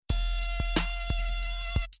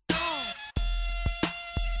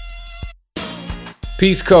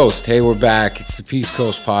Peace Coast. Hey, we're back. It's the Peace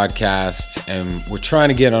Coast podcast, and we're trying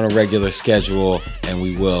to get on a regular schedule, and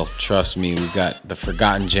we will. Trust me, we've got the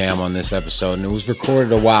Forgotten Jam on this episode, and it was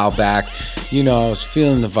recorded a while back. You know, I was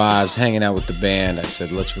feeling the vibes, hanging out with the band. I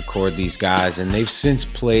said, let's record these guys, and they've since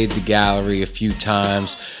played the gallery a few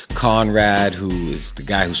times. Conrad, who is the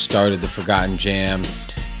guy who started the Forgotten Jam,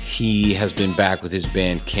 he has been back with his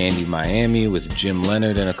band Candy Miami with Jim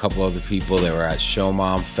Leonard and a couple other people. They were at Show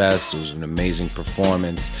Mom Fest. It was an amazing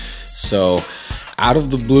performance. So Out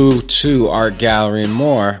of the Blue 2 Art Gallery and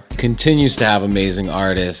more continues to have amazing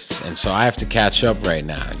artists. And so I have to catch up right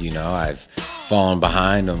now. You know, I've fallen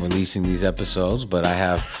behind on releasing these episodes, but I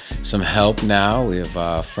have some help now. We have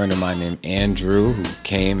a friend of mine named Andrew who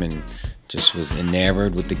came and just was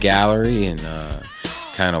enamored with the gallery and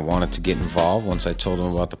kind of wanted to get involved once I told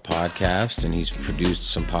him about the podcast, and he's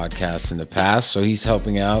produced some podcasts in the past, so he's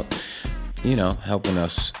helping out, you know, helping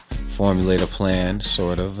us formulate a plan,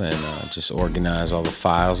 sort of, and just organize all the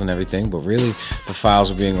files and everything. But really, the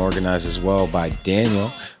files are being organized as well by Daniel,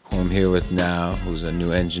 who I'm here with now, who's a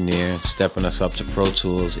new engineer, stepping us up to Pro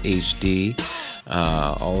Tools HD,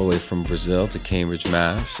 all the way from Brazil to Cambridge,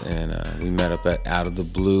 Mass, and we met up at Out of the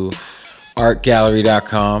Blue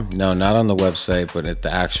artgallery.com. No, not on the website, but at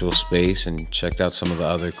the actual space, and checked out some of the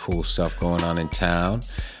other cool stuff going on in town.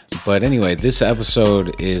 But anyway, this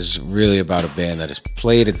episode is really about a band that has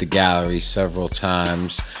played at the gallery several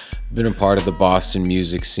times, been a part of the Boston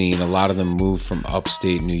music scene. A lot of them moved from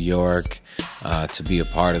upstate New York to be a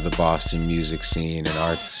part of the Boston music scene and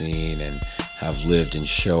art scene, and have lived in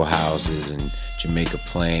show houses in Jamaica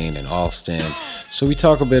Plain and Allston. So we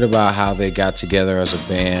talk a bit about how they got together as a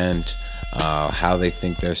band, how they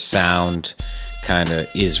think their sound kind of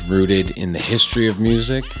is rooted in the history of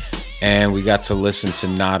music. And we got to listen to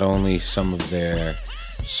not only some of their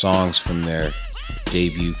songs from their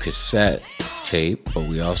debut cassette tape, but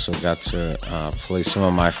we also got to play some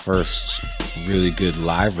of my first really good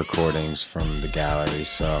live recordings from the gallery.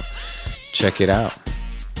 So check it out.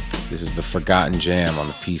 This is the Forgotten Jam on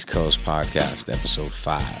the Peace Coast podcast, episode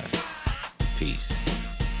 5. Peace.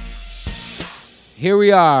 Here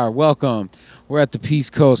we are. Welcome. We're at the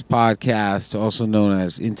Peace Coast podcast, also known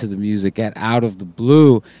as Into the Music at Out of the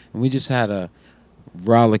Blue. And we just had a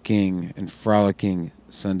rollicking and frolicking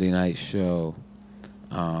Sunday night show.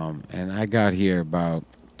 And I got here about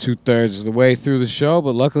 2/3 of the way through the show,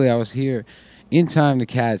 but luckily I was here in time to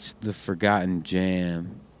catch the Forgotten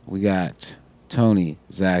Jam. We got Tony,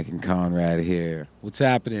 Zach, and Conrad here. What's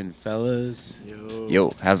happening, fellas?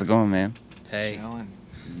 Yo, how's it going, man? Hey.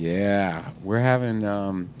 Yeah, we're having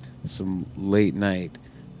some late night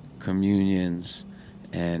communions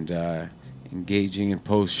and engaging in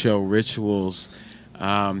post-show rituals.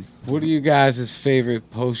 What are you guys' favorite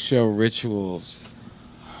post-show rituals?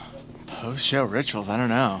 Post-show rituals? I don't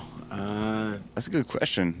know. That's a good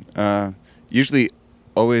question. Usually,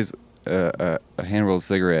 always a hand-rolled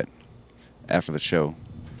cigarette after the show.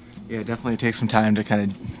 Yeah, definitely take some time to kind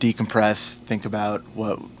of decompress, think about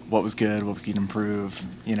what was good, what we could improve,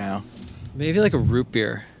 you know. Maybe like a root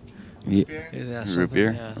beer. Yeah. Root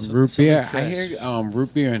beer? Yeah, Root beer. I crisp. hear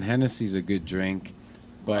root beer and Hennessy's a good drink,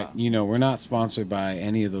 but you know we're not sponsored by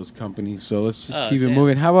any of those companies, so let's just keep it damn.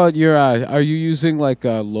 moving. How about your? Are you using like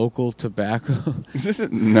local tobacco?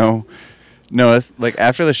 No. It's like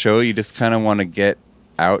after the show, you just kind of want to get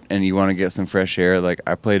out and you want to get some fresh air. Like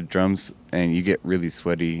I played drums, and you get really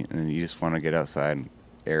sweaty, and you just want to get outside and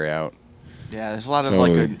air out. Yeah, there's a lot of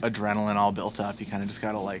Totally. like adrenaline all built up. You kind of just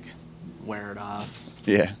gotta like wear it off.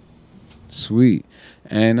 Yeah. Sweet.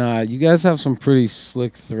 And you guys have some pretty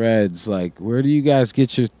slick threads. Like, where do you guys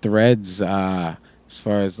get your threads as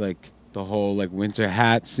far as like the whole like winter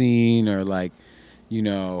hat scene, or like, you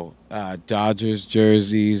know, Dodgers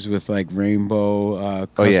jerseys with like rainbow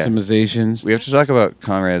customizations? We have to talk about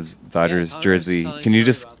Conrad's Dodgers Conrad's jersey. telling Can you story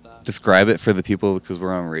just about that. describe it for the people, because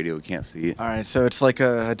we're on radio, we can't see it? All right, so it's like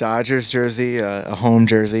a Dodgers jersey, a home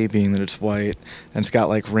jersey, being that it's white, and it's got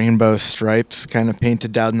like rainbow stripes kind of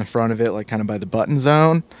painted down in the front of it, like kind of by the button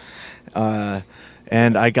zone.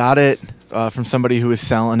 And I got it from somebody who was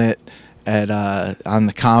selling it at on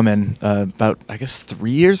the Common about, I guess,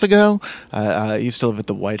 3 years ago. I used to live at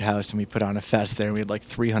the White House, and we put on a fest there. We had like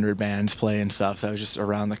 300 bands play and stuff, so I was just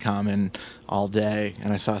around the Common all day,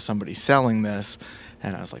 and I saw somebody selling this.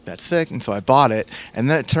 And I was like, that's sick. And so I bought it. And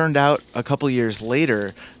then it turned out a couple years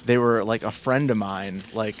later, they were like a friend of mine.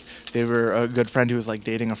 Like, they were a good friend who was like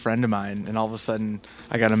dating a friend of mine. And all of a sudden,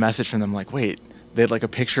 I got a message from them like, wait, they had like a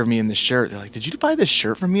picture of me in the shirt. They're like, did you buy this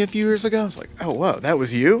shirt from me a few years ago? I was like, oh, whoa, that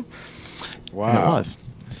was you? Wow. And it was.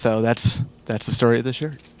 So that's the story of the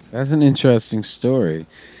shirt. That's an interesting story.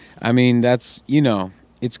 I mean, that's,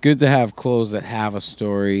 it's good to have clothes that have a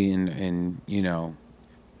story and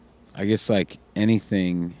I guess like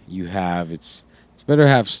anything you have, it's better to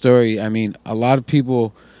have story. I mean, a lot of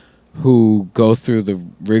people who go through the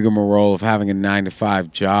rigmarole of having a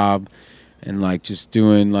 9-to-5 job and like just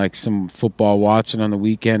doing like some football watching on the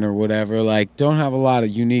weekend or whatever, like don't have a lot of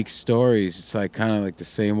unique stories. It's like kind of like the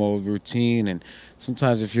same old routine. And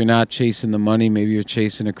sometimes if you're not chasing the money, maybe you're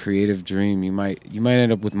chasing a creative dream. You might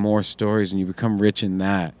end up with more stories and you become rich in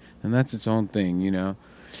that. And that's its own thing.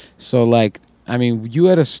 So like, I mean, you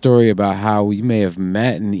had a story about how you may have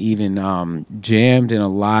met and even jammed in a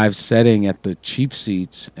live setting at the Cheap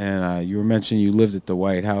Seats, and you were mentioning you lived at the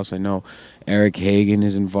White House. I know Eric Hagen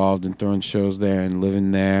is involved in throwing shows there and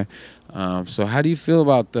living there. So how do you feel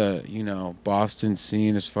about the, Boston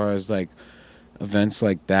scene as far as like events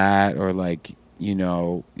like that, or like,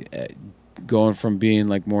 going from being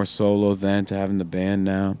like more solo then to having the band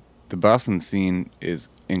now? The Boston scene is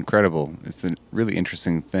incredible. It's a really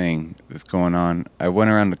interesting thing that's going on. I went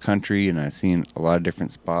around the country and I've seen a lot of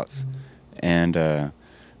different spots. And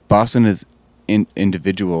Boston is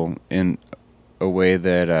individual in a way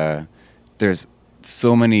that there's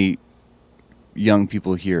so many young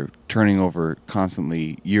people here turning over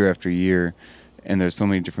constantly year after year. And there's so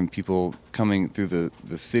many different people coming through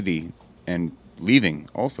the city and leaving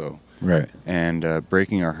also. Right. And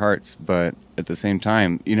breaking our hearts. But at the same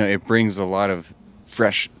time, it brings a lot of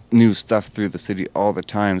fresh new stuff through the city all the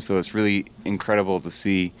time. So it's really incredible to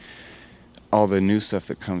see all the new stuff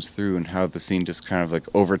that comes through and how the scene just kind of like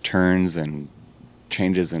overturns and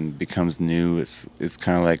changes and becomes new. It's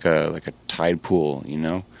kind of like a tide pool,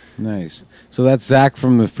 Nice. So that's Zach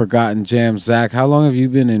from the Forgotten Jams. Zach, how long have you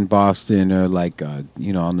been in Boston, or like on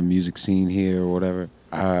the music scene here or whatever?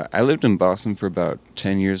 I lived in Boston for about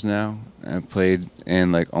 10 years now. I've played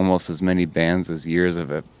in like almost as many bands as years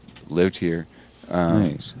I've lived here.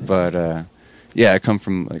 Nice. But I come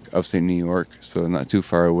from like upstate New York, so not too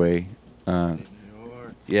far away.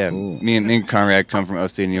 Yeah, cool. me and Conrad come from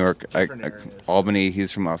upstate New York. Albany,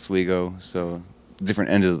 he's from Oswego, so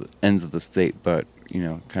different ends of the state, but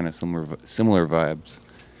kind of similar vibes.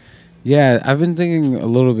 Yeah, I've been thinking a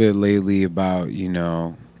little bit lately about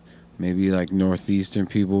maybe like northeastern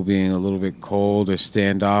people being a little bit cold or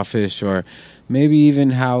standoffish, or maybe even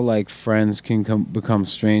how like friends can become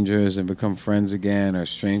strangers and become friends again, or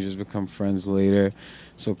strangers become friends later.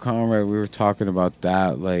 So Conrad, we were talking about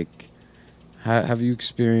that. Like, have you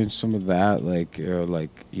experienced some of that? Like, or like,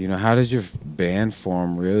 how does your band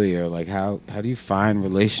form really, or like how do you find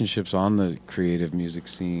relationships on the creative music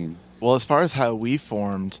scene? Well, as far as how we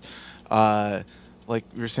formed, like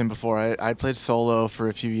we were saying before, I played solo for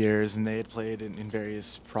a few years, and they had played in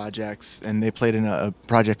various projects, and they played in a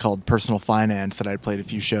project called Personal Finance that I'd played a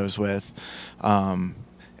few shows with.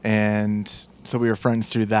 And so we were friends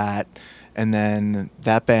through that. And then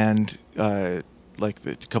that band, a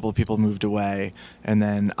couple of people moved away, and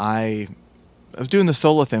then I was doing the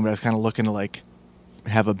solo thing, but I was kind of looking to like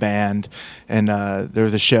have a band, and there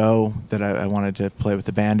was a show that I wanted to play with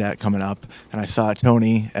the band at coming up, and I saw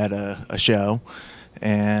Tony at a show,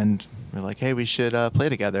 and we're like, hey, we should play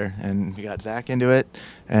together, and we got Zach into it,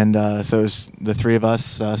 and so it was the three of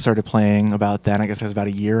us started playing about then. I guess it was about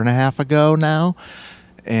a year and a half ago now,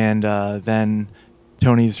 and then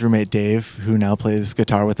Tony's roommate Dave, who now plays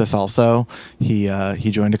guitar with us also, he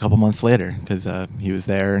joined a couple months later because he was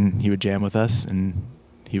there and he would jam with us, and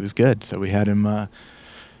he was good, so we had him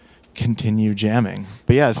continue jamming.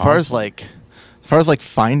 But yeah, as far as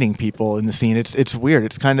finding people in the scene, it's weird. It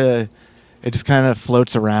just kind of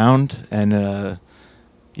floats around, and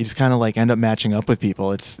you just kind of like end up matching up with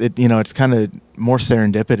people. It's kind of more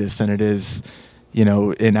serendipitous than it is,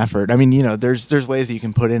 in effort. I mean, there's ways that you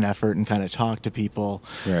can put in effort and kind of talk to people,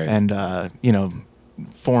 right, and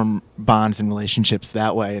form bonds and relationships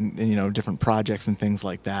that way, and different projects and things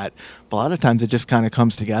like that. But a lot of times it just kind of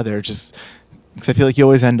comes together. Because I feel like you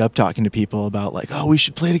always end up talking to people about like, oh, we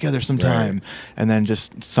should play together sometime, right, and then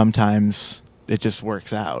just sometimes it just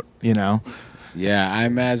works out, Yeah, I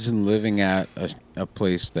imagine living at a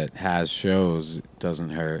place that has shows doesn't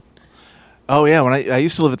hurt. Oh yeah, when I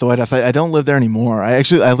used to live at the White House, I don't live there anymore. I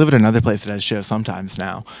live at another place that has shows sometimes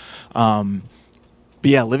now. But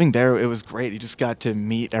yeah, living there, it was great. You just got to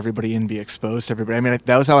meet everybody and be exposed to everybody. I mean,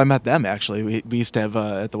 that was how I met them, actually. We used to have,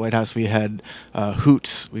 at the White House, we had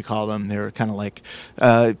hoots, we call them. They were kind of like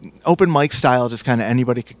open mic style, just kind of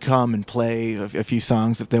anybody could come and play a few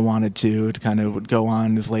songs if they wanted to. It kind of would go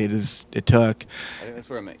on as late as it took. I think that's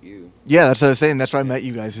where I met you. Yeah, that's what I was saying. That's where I met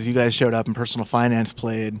you guys, is you guys showed up and Personal Finance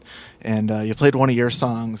played. and you played one of your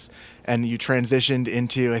songs, and you transitioned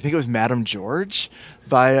into, I think it was Madam George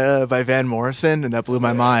by Van Morrison, and that blew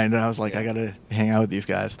my mind. And I was like, I got to hang out with these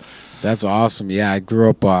guys. That's awesome. Yeah, I grew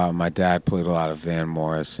up, my dad played a lot of Van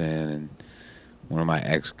Morrison, and one of my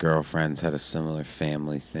ex-girlfriends had a similar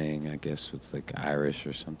family thing, I guess, with like Irish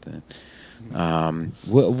or something.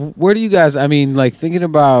 Where do you guys, I mean, like thinking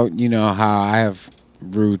about, you know, how I have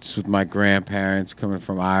roots with my grandparents coming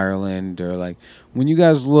from Ireland, or like when you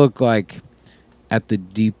guys look like at the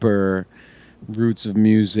deeper roots of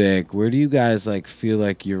music, where do you guys like feel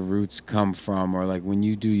like your roots come from, or like when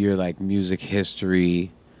you do your like music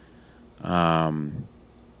history,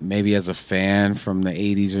 maybe as a fan from the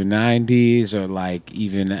 80s or 90s, or like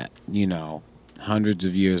even, you know, hundreds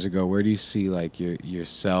of years ago, where do you see like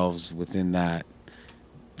yourselves within that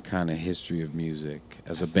kind of history of music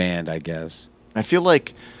as a band, I guess? I feel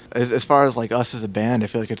like, as far as like us as a band, I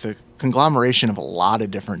feel like it's a conglomeration of a lot of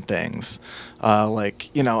different things.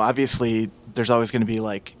 Like, you know, obviously there's always going to be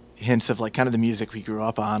like hints of like kind of the music we grew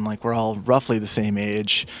up on. Like we're all roughly the same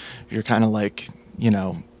age. You're kind of like, you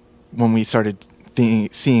know, when we started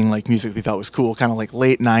seeing like music we thought was cool, kind of like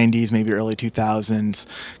late 90s, maybe early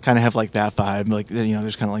 2000s, kind of have like that vibe. Like, you know,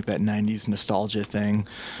 there's kind of like that 90s nostalgia thing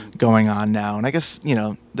going on now. And I guess, you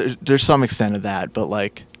know, there's some extent of that, but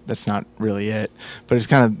like that's not really it. But it's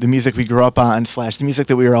kind of the music we grew up on / the music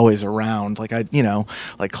that we were always around. Like you know,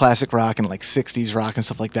 like classic rock and like 60s rock and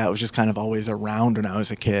stuff like that was just kind of always around when I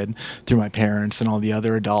was a kid through my parents and all the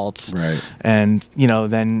other adults. Right. And, you know,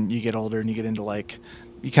 then you get older and you get into like,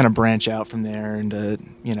 you kind of branch out from there into,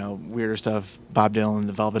 you know, weirder stuff, Bob Dylan,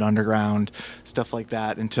 the Velvet Underground, stuff like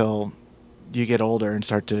that, until you get older and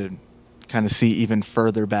start to kind of see even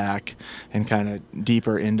further back and kind of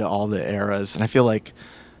deeper into all the eras. And I feel like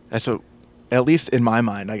that's what, at least in my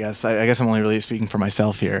mind, I guess I'm only really speaking for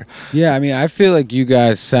myself here. Yeah, I mean, I feel like you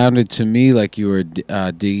guys sounded to me like you were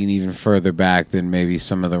digging even further back than maybe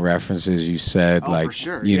some of the references you said. Oh, like, for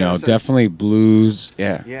sure. You Yeah, know, so definitely blues.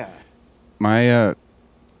 Yeah. Yeah. My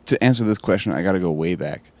to answer this question, I got to go way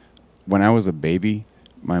back. When I was a baby,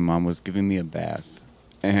 my mom was giving me a bath,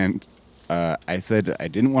 and I said I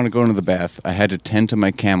didn't want to go into the bath. I had to tend to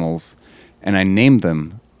my camels, and I named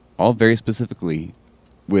them all very specifically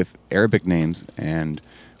with Arabic names, and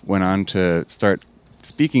went on to start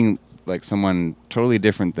speaking like someone totally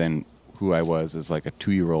different than who I was as like a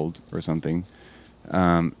 2-year-old or something.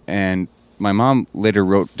 And my mom later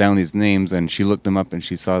wrote down these names, and she looked them up, and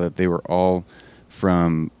she saw that they were all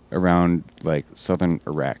from around like southern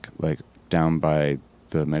Iraq, like down by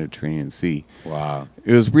the Mediterranean Sea. Wow.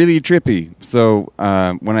 It was really trippy. So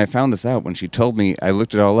when I found this out, when she told me, I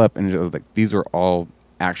looked it all up, and it was like these were all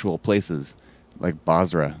actual places. Like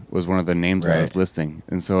Basra was one of the names I was listing.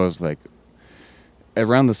 And so I was like,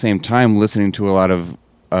 around the same time, listening to a lot of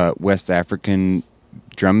West African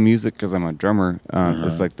drum music, because I'm a drummer.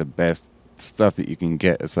 It's like the best stuff that you can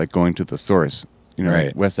get. It's like going to the source. You know,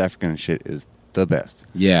 like West African shit is the best.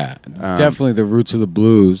 Yeah, definitely the roots of the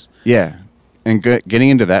blues. Yeah, and getting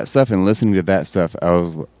into that stuff and listening to that stuff,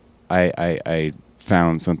 I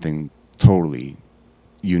found something totally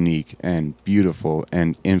unique and beautiful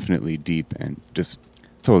and infinitely deep and just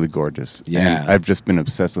totally gorgeous. Yeah, and I've just been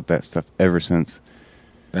obsessed with that stuff ever since.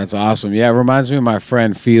 That's awesome. Yeah, it reminds me of my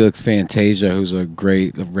friend Felix Fantasia, who's a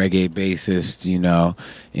great reggae bassist, you know,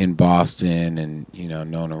 in Boston and, you know,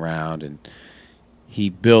 known around. And he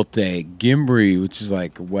built a gimbri, which is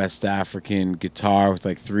like a West African guitar with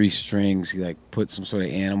like 3 strings. He like put some sort of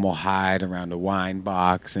animal hide around a wine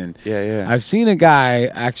box. And I've seen a guy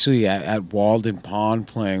actually at Walden Pond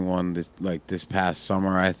playing one this past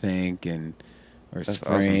summer, I think, or That's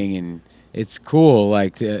spring. awesome. And it's cool.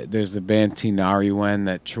 Like there's the band Tinariwen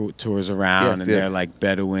that tours around, and they're like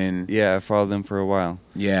Bedouin. Yeah, I followed them for a while.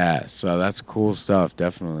 Yeah, so that's cool stuff,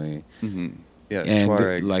 definitely. Mm-hmm. Yeah, And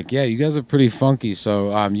Tuareg. you guys are pretty funky.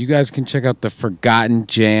 So you guys can check out The Forgotten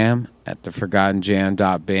Jam at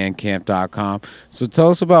theforgottenjam.bandcamp.com. So tell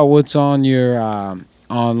us about what's on your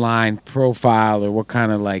online profile, or what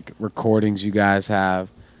kind of like recordings you guys have.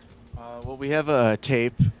 Well, we have a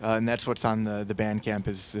tape, and that's what's on the Bandcamp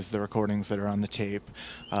is the recordings that are on the tape.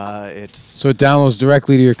 So it downloads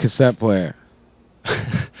directly to your cassette player.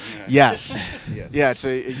 Yes. Yeah, it's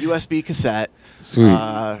a USB cassette. Sweet.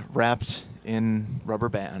 Wrapped in rubber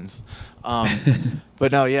bands.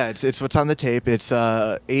 But no, yeah, it's what's on the tape. It's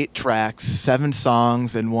 8 tracks, 7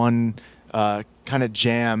 songs, and one kind of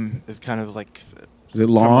jam. It's kind of like... Is it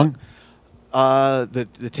long? The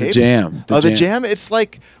tape? The jam. The jam. It's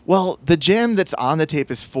like, well, the jam that's on the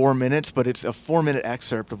tape is 4 minutes, but it's a 4-minute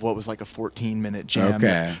excerpt of what was like a 14-minute jam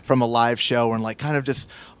from a live show, and like kind of just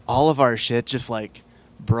all of our shit just like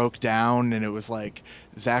broke down, and it was like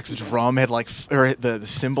Zach's drum had like, or the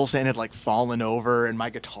cymbal stand had like fallen over, and my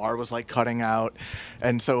guitar was like cutting out,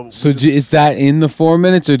 and so is that in the 4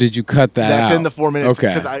 minutes, or did you cut that out? That's in the 4 minutes.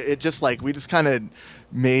 Okay. Because it just like we just kind of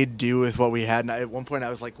made do with what we had, and at one point I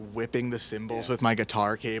was like whipping the cymbals with my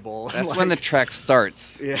guitar cable. That's like, when the track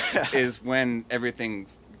starts. Yeah. Is when everything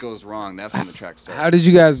goes wrong. That's when the track starts. How did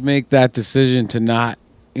you guys make that decision to not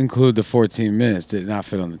include the 14 minutes? Did it not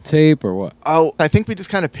fit on the tape, or what? Oh, I think we just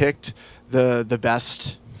kind of picked the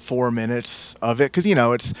best 4 minutes of it, because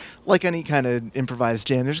it's like any kind of improvised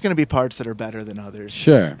jam. There's going to be parts that are better than others.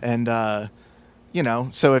 Sure. And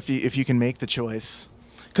so if you can make the choice,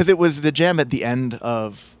 because it was the jam at the end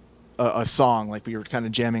of a song, like we were kind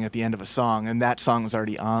of jamming at the end of a song, and that song was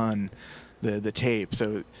already on the tape,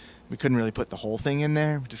 so we couldn't really put the whole thing in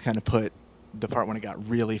there. We just kind of put the part when it got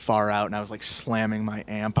really far out, and I was like slamming my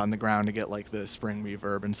amp on the ground to get like the spring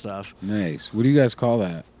reverb and stuff. Nice. What do you guys call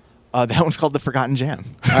that? That one's called The Forgotten Jam.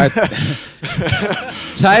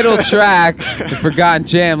 Title track, The Forgotten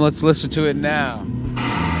Jam. Let's listen to it now.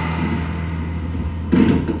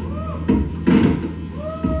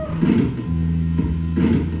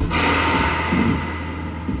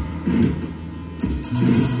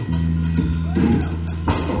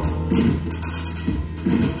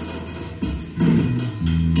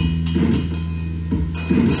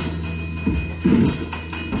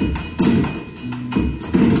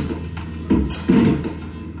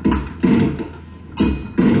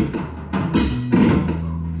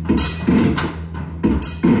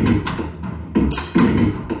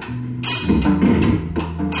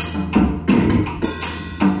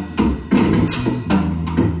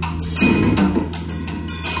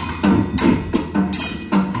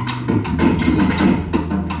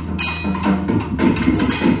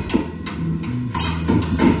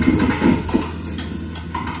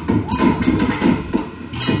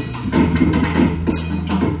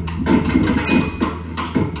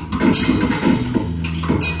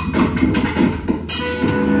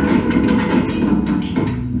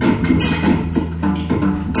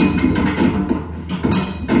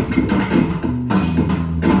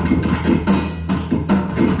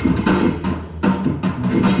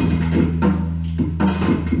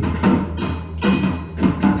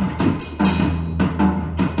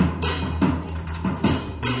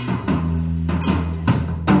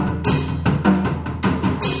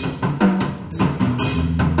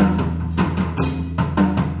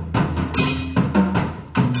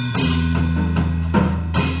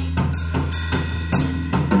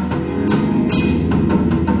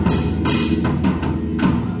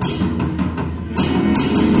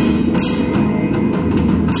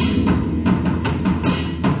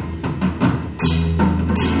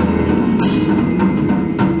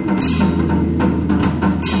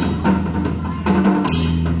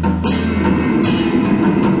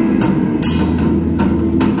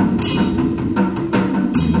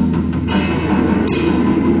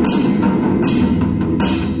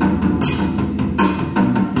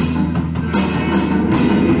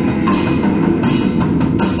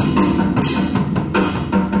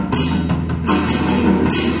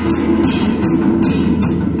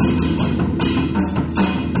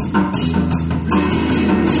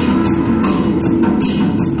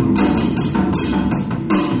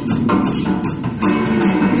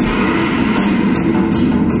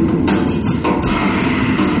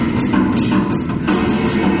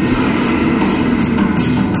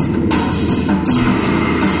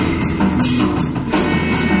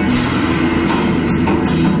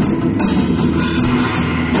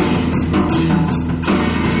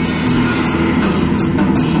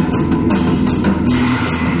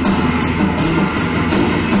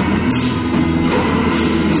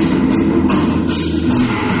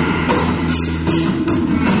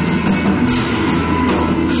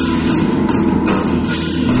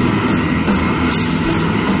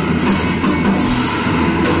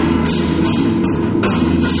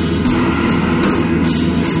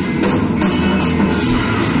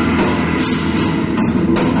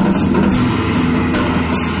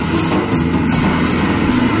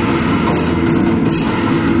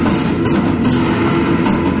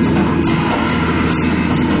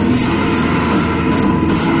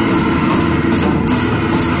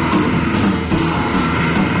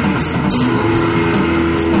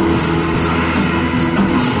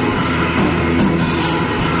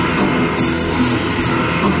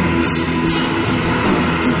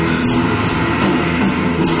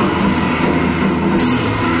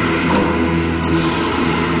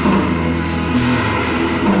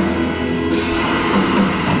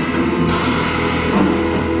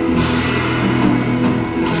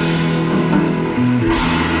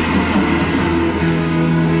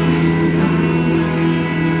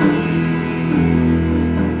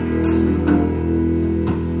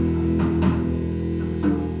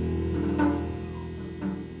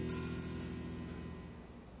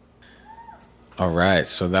 All right,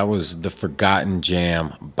 so that was The Forgotten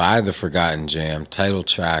Jam by The Forgotten Jam, title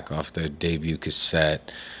track off their debut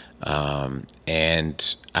cassette.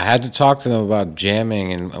 And I had to talk to them about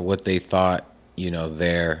jamming and what they thought,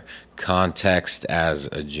 their context as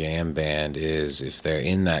a jam band is, if they're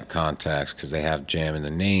in that context, because they have jam in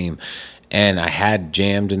the name. And I had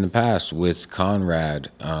jammed in the past with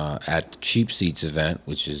Conrad at the Cheap Seats event,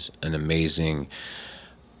 which is an amazing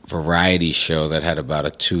variety show that had about a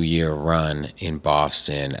 2-year run in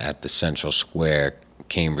Boston at the Central Square,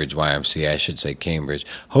 Cambridge YMCA, I should say Cambridge,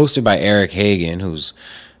 hosted by Eric Hagen, who's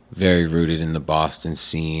very rooted in the Boston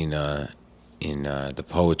scene, in the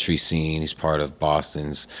poetry scene. He's part of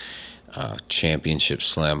Boston's championship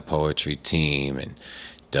slam poetry team and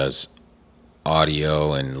does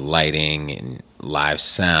audio and lighting and live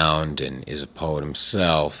sound and is a poet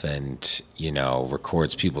himself and,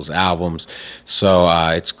 records people's albums. So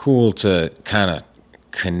it's cool to kind of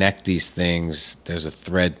connect these things. There's a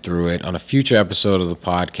thread through it. On a future episode of the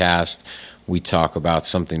podcast, we talk about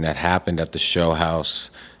something that happened at the show house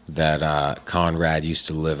that Conrad used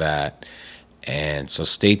to live at. And so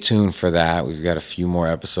stay tuned for that. We've got a few more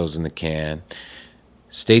episodes in the can.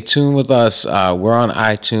 Stay tuned with us. We're on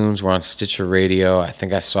iTunes. We're on Stitcher Radio. I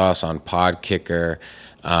think I saw us on Podkicker.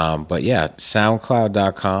 But yeah,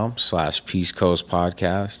 SoundCloud.com/Peace Coast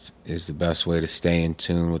Podcast is the best way to stay in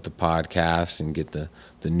tune with the podcast and get the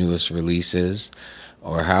newest releases,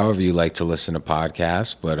 or however you like to listen to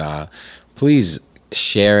podcasts. But please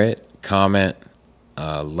share it, comment,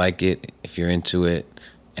 like it if you're into it.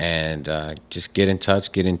 And just get in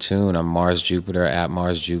touch, get in tune. I'm Mars Jptr, at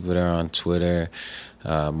Mars Jptr on Twitter,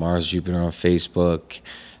 Mars Jptr on Facebook.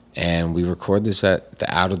 And we record this at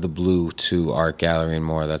the Out of the Blue 2 Art Gallery and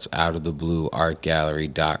more. That's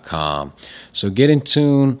outoftheblueartgallery.com. So get in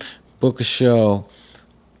tune, book a show,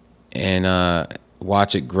 and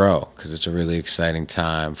watch it grow, because it's a really exciting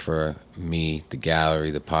time for me, the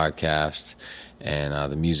gallery, the podcast,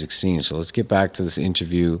 and the music scene. So let's get back to this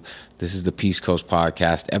interview. This is the Peace Coast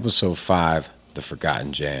Podcast, Episode 5, The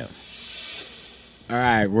Forgotten Jam. All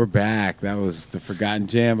right, we're back. That was The Forgotten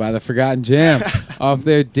Jam by The Forgotten Jam off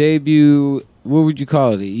their debut, what would you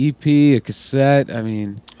call it, an EP, a cassette? I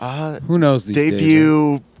mean, who knows these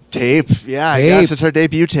debut days? Tape. Yeah, I guess it's our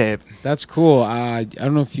debut tape. That's cool. I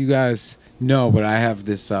don't know if you guys know, but I have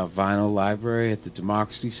this vinyl library at the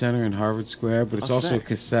Democracy Center in Harvard Square, but it's also a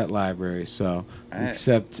cassette library, so we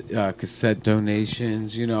accept cassette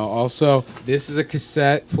donations. Also, this is a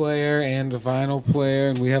cassette player and a vinyl player,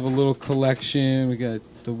 and we have a little collection. We got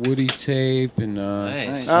the Woody tape and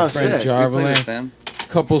Nice. my friend Jarvelin. them.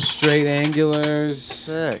 Couple straight angulars.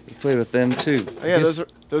 Sick. We played with them too. Oh, yeah,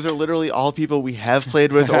 those are literally all people we have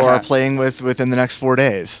played with or are playing with within the next 4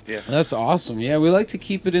 days. Yes. That's awesome. Yeah, we like to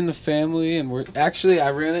keep it in the family, and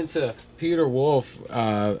I ran into Peter Wolf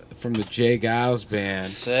from the Jay Giles band.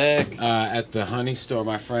 Sick. At the Honey Store.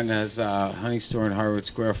 My friend has a Honey Store in Harvard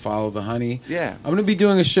Square. Follow the Honey. Yeah. I'm going to be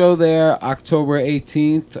doing a show there October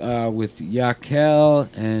 18th with Yakel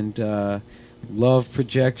and Love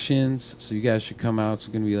Projections. So you guys should come out. It's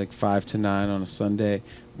going to be like 5 to 9 on a Sunday.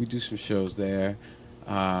 We do some shows there.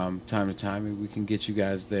 Time to time, maybe we can get you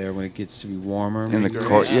guys there when it gets to be warmer. In the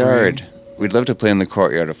courtyard. We'd love to play in the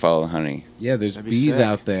courtyard of Follow the Honey. Yeah, there's That'd be bees sick.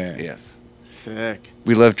 out there. Yes. Sick.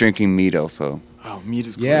 We love drinking mead also. Oh, mead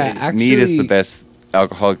is great. Yeah, actually, Mead is the best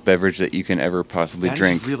alcoholic beverage that you can ever possibly That is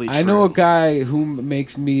drink. really I know a true. guy who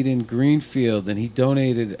makes mead in Greenfield, and he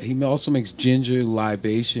also makes ginger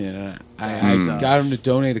libation. And I got him to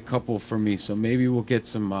donate a couple for me, so maybe we'll get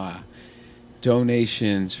some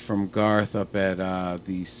donations from Garth up at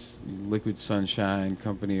the Liquid Sunshine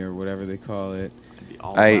Company or whatever they call it I'd be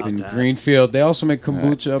all about in that. Greenfield. They also make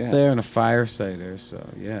kombucha up yeah. there and a fire cider. So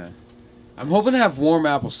yeah, I'm hoping to have warm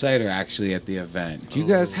apple cider actually at the event. Do you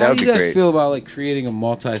guys? How That would do you be guys great. feel about like creating a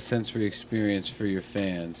multi-sensory experience for your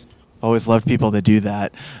fans? Always loved people that do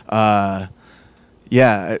that.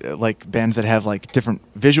 Yeah, like bands that have like different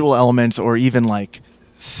visual elements or even like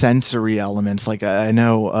sensory elements. Like I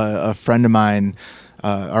know a friend of mine,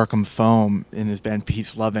 Arkham Foam, in his band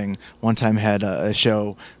Peace Loving, one time had a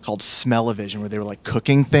show called Smell-O-Vision where they were like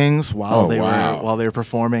cooking things while they were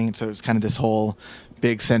performing. So it was kind of this whole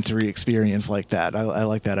big sensory experience like that. I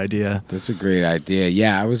like that idea. That's a great idea.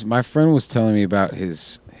 Yeah, my friend was telling me about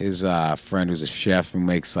his friend who's a chef who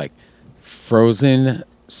makes like frozen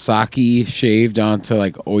sake shaved onto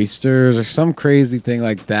like oysters or some crazy thing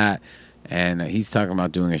like that. And he's talking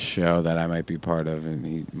about doing a show that I might be part of, and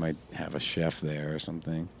he might have a chef there or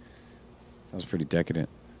something. Sounds pretty decadent.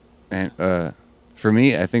 And for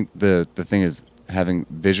me, I think the thing is having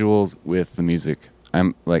visuals with the music.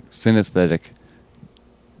 I'm like synesthetic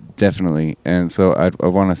definitely. And so I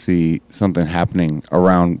want to see something happening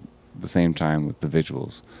around the same time with the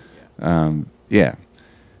visuals. Yeah.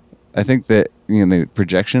 I think that, maybe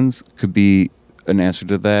projections could be an answer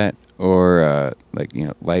to that, or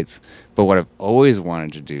lights. But what I've always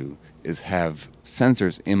wanted to do is have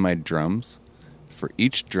sensors in my drums. For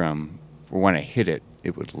each drum, for when I hit it,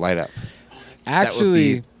 it would light up.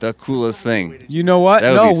 Actually, that would be the coolest thing. You know what?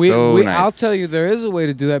 That would be so nice. I'll tell you, there is a way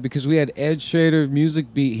to do that, because we had Ed Schrader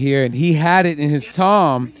Music Beat here, and he had it in his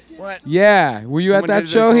tom. What? Yeah. Were you Someone at that did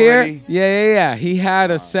show this here? already? Yeah. He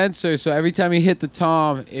had a sensor, so every time he hit the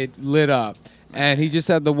tom, it lit up. And he just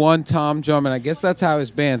had the one tom drum, and I guess that's how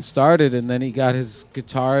his band started, and then he got his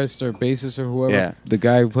guitarist or bassist or whoever, the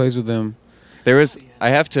guy who plays with him. I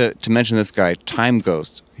have to mention this guy, Time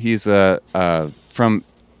Ghost. He's from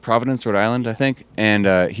Providence, Rhode Island, I think, and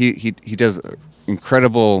he does an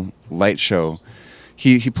incredible light show.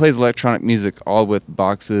 He plays electronic music all with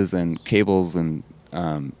boxes and cables and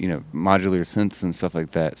modular synths and stuff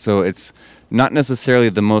like that. So it's not necessarily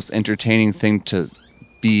the most entertaining thing to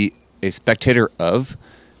be a spectator of,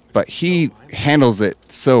 but he handles it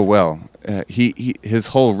so well. His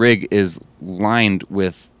whole rig is lined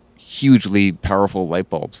with hugely powerful light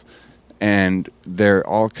bulbs, and they're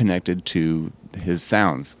all connected to his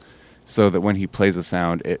sounds, so that when he plays a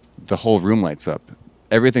sound, the whole room lights up.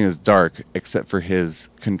 Everything is dark except for his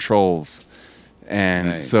controls,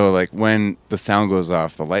 and so like when the sound goes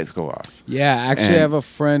off, the lights go off. Yeah, actually, I have a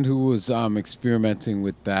friend who was experimenting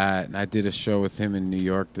with that, and I did a show with him in New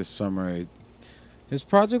York this summer. His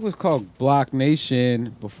project was called Block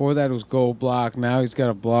Nation. Before that, it was Gold Block. Now he's got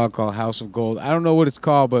a blog called House of Gold. I don't know what it's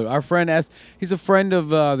called, but our friend, he's a friend of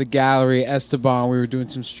the gallery, Esteban. We were doing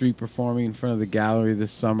some street performing in front of the gallery this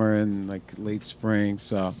summer in like late spring.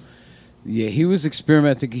 So, yeah, he was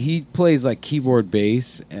experimenting. He plays like keyboard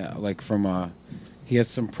bass, he has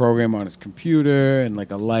some program on his computer and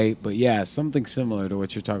like a light. But yeah, something similar to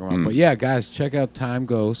what you're talking about. But yeah, guys, check out Time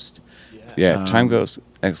Ghost. Yeah, Time Ghost.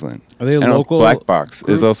 Excellent. Are they a local? Black Box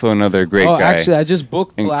is also another great guy. Actually, I just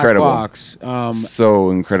booked Incredible. Black Box.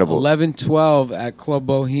 So incredible. 11/12 at Club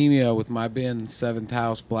Bohemia with my band, Seventh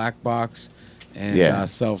House, Black Box, and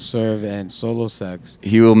Self Serve and Solo Sex.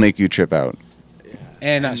 He will make you trip out.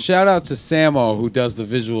 And shout out to Samo, who does the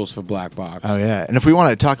visuals for Black Box. Oh, yeah. And if we want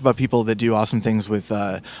to talk about people that do awesome things with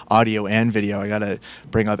audio and video, I got to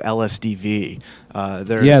bring up LSDV.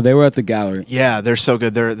 They were at the gallery. Yeah, they're so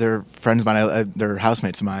good. They're friends of mine. They're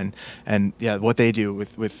housemates of mine. And, yeah, what they do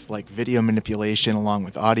with like, video manipulation along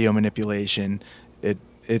with audio manipulation,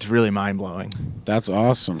 it's really mind-blowing. That's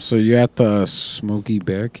awesome. So you're at the Smoky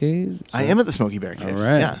Bear Cave? I am at the Smoky Bear Cave. All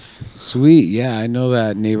right. Yes. Sweet. Yeah, I know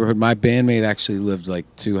that neighborhood. My bandmate actually lived like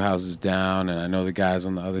 2 houses down, and I know the guys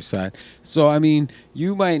on the other side. So, I mean,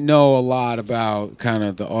 you might know a lot about kind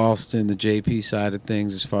of the Austin, the JP side of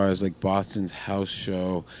things as far as like Boston's house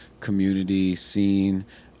show, community, scene,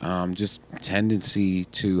 just tendency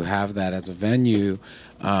to have that as a venue.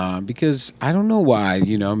 Because I don't know why,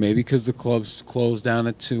 maybe because the clubs close down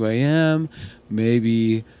at 2 a.m.,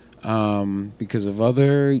 maybe because of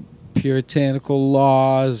other puritanical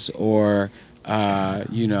laws or,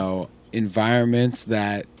 environments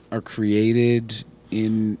that are created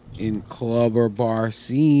in club or bar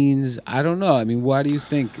scenes. I don't know. I mean, why do you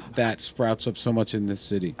think that sprouts up so much in this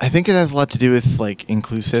city? I think it has a lot to do with like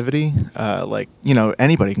inclusivity.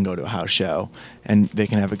 Anybody can go to a house show and they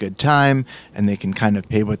can have a good time and they can kind of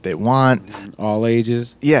pay what they want. All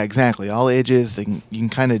ages? Yeah, exactly. All ages. You can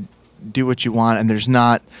kind of do what you want, and there's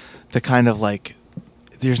not the kind of like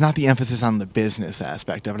there's not the emphasis on the business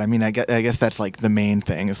aspect of it. I mean, I guess that's like the main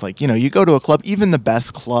thing. It's like, you go to a club, even the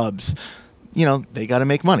best clubs, they got to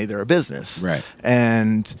make money. They're a business. Right.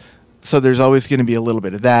 And so there's always going to be a little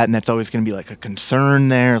bit of that, and that's always going to be like a concern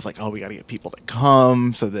there. It's like, oh, we got to get people to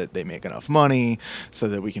come so that they make enough money so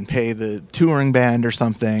that we can pay the touring band or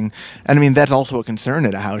something. And I mean, that's also a concern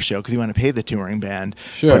at a house show because you want to pay the touring band.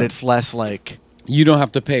 Sure. But it's less like... You don't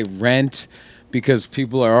have to pay rent because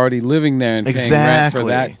people are already living there and paying rent for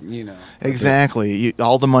that, Exactly.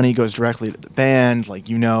 All the money goes directly to the band. Like,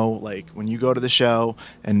 when you go to the show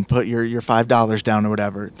and put your $5 down or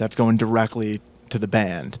whatever, that's going directly to the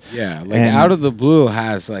band. Yeah, Out of the Blue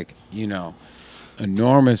has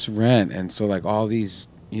enormous rent, and so all these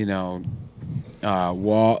little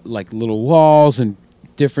walls and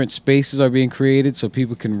different spaces are being created so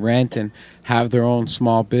people can rent and have their own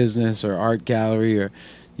small business or art gallery, or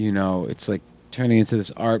it's like turning into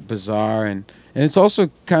this art bazaar, and it's also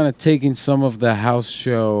kind of taking some of the house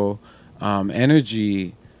show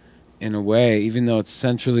energy in a way, even though it's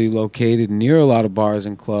centrally located near a lot of bars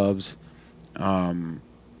and clubs.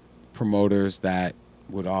 Promoters that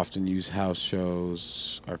would often use house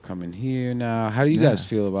shows are coming here now. How do you guys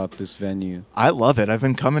feel about this venue? I love it. I've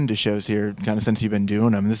been coming to shows here kind of since you've been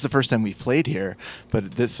doing them. This is the first time we've played here,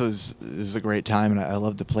 but this was a great time, and I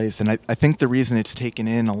love the place. And I think the reason it's taken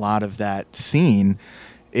in a lot of that scene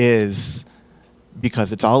is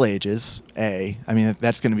because it's all ages, A. I mean,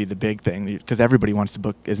 that's going to be the big thing, because everybody wants to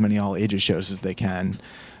book as many all ages shows as they can.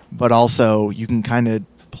 But also, you can kind of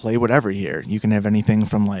play whatever here. You can have anything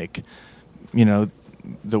from, like, you know,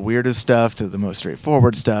 the weirdest stuff to the most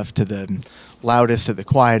straightforward stuff to the loudest to the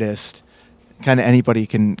quietest. Kind of anybody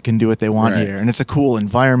can do what they want here. And it's a cool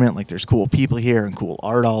environment. Like, there's cool people here and cool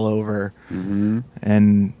art all over. Mm-hmm.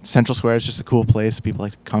 And Central Square is just a cool place. People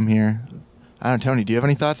like to come here. I don't know, Tony, do you have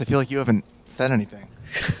any thoughts? I feel like you haven't said anything.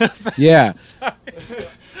 Yeah.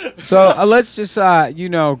 So let's just,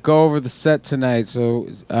 go over the set tonight. So,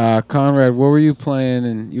 Conrad, what were you playing?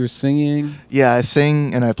 And you were singing? Yeah, I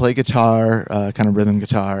sing and I play guitar, kind of rhythm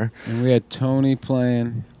guitar. And we had Tony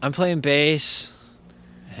playing. I'm playing bass,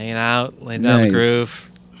 hanging out, laying down the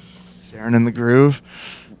groove. Sharing in the groove.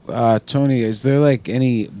 Tony, is there like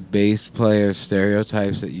any bass player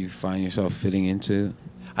stereotypes that you find yourself fitting into?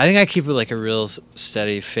 I think I keep it like a real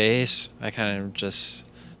steady face. I kind of just,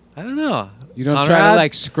 I don't know. You don't try to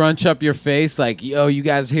like scrunch up your face like, yo, you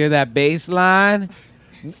guys hear that bass line?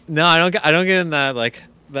 No, I don't get in that like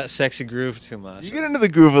that sexy groove too much. You get into the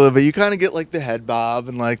groove a little bit. You kind of get like the head bob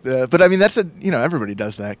and like the, but I mean that's everybody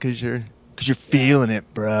does that because you're feeling it,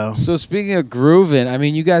 bro. So speaking of grooving, I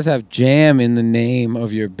mean you guys have jam in the name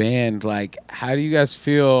of your band. Like, how do you guys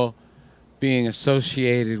feel being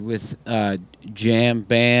associated with jam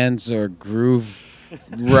bands or groove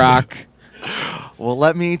rock? Well,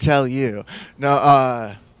 let me tell you. No,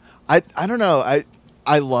 I don't know.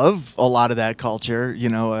 I love a lot of that culture. You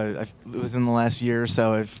know, within the last year or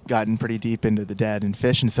so, I've gotten pretty deep into the Dead and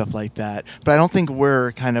Fish and stuff like that. But I don't think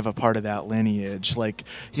we're kind of a part of that lineage. Like,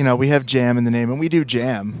 you know, we have jam in the name, and we do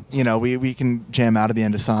jam. You know, we can jam out at the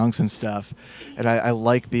end of songs and stuff. And I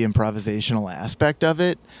like the improvisational aspect of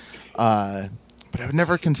it. But I would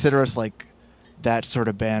never consider us like that sort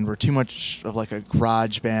of band. We're too much of like a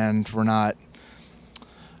garage band. We're not,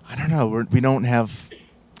 I don't know, we don't have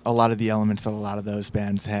a lot of the elements that a lot of those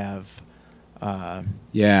bands have.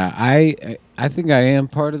 Yeah, I think I am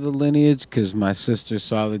part of the lineage because my sister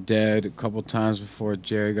saw the Dead a couple times before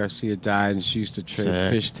Jerry Garcia died, and she used to trade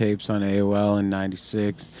Fish tapes on AOL in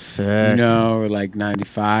 '96. Sick. You know, or like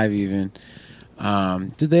 '95 even.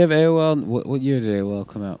 Did they have AOL? What year did AOL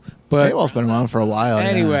come out? But AOL's been around for a while.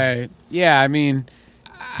 Anyway, yeah, I mean,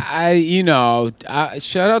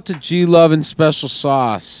 shout out to G Love and Special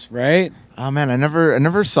Sauce, right? Oh man, I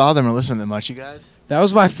never saw them or listened to them much. You guys? That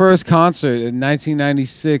was my first concert in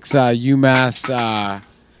 1996, UMass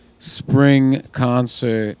spring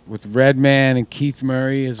concert with Redman and Keith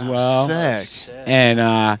Murray as well. Sick.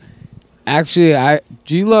 And actually,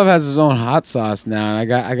 G Love has his own hot sauce now, and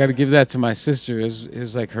I got to give that to my sister. It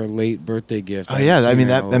was like her late birthday gift. Oh yeah, I mean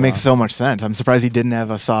that makes so much sense. I'm surprised he didn't have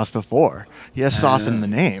a sauce before. He has sauce in the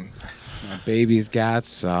name. My baby's got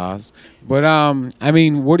sauce. But I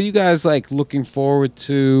mean, what are you guys like looking forward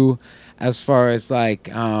to as far as like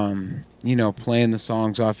playing the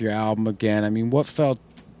songs off your album again? I mean, what felt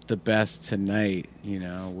the best tonight? You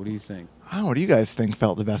know, what do you think? Oh, what do you guys think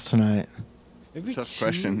felt the best tonight? Maybe Tough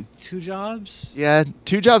question. 2 Jobs? Yeah,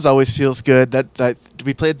 2 Jobs always feels good. That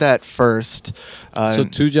we played that first. So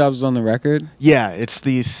 2 Jobs is on the record? Yeah, it's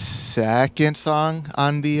the second song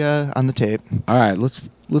on the tape. All right, let's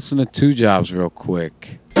listen to 2 Jobs real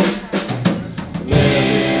quick. Living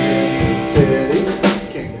in the city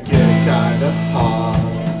can get kind of hard.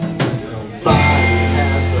 Nobody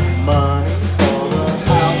has the money for a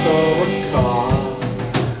house or a car.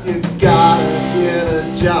 You gotta get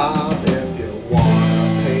a job.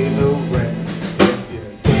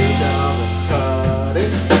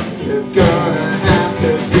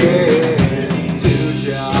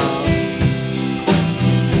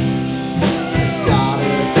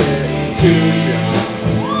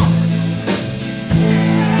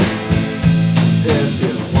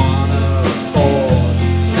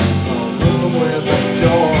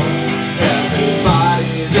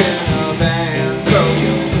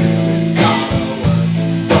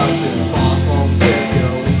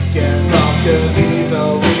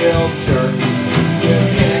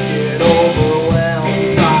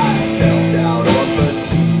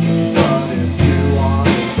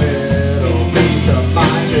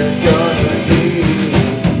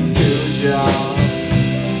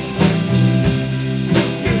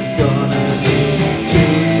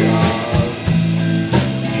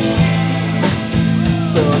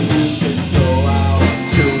 So you can go out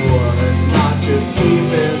to tour and not just leave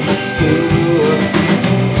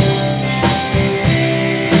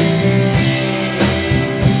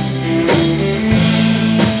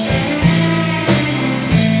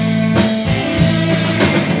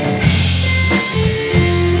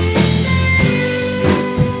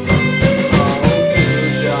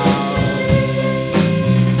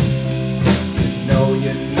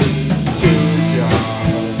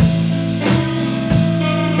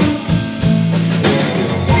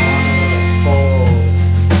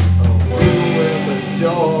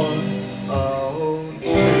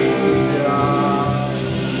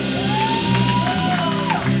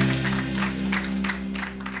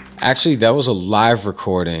Actually, that was a live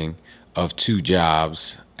recording of 2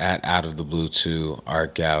 Jobs at Out of the Blue 2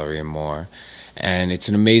 Art Gallery and more. And it's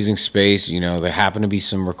an amazing space. You know, there happened to be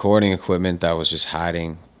some recording equipment that was just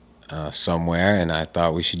hiding somewhere, and I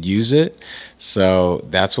thought we should use it. So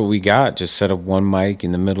that's what we got. Just set up one mic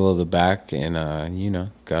in the middle of the back and, you know,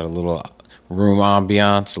 got a little room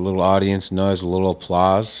ambiance, a little audience noise, a little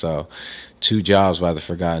applause. So 2 Jobs by the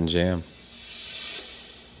Forgotten Jam.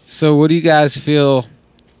 So what do you guys feel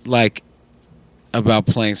like about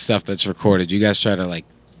playing stuff that's recorded? You guys try to like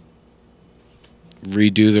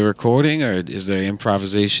redo the recording, or is there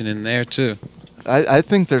improvisation in there too? I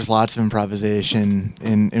think there's lots of improvisation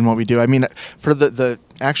in what we do. I mean, for the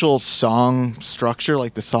actual song structure,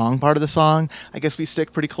 like the song part of the song, I guess we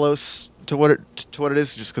stick pretty close to what it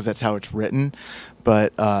is, just because that's how it's written.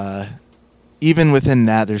 But even within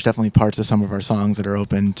that, there's definitely parts of some of our songs that are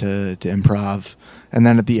open to improv. And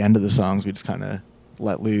then at the end of the songs, we just kind of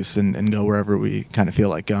let loose and go wherever we kind of feel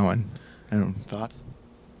like going. Thoughts?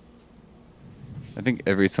 I think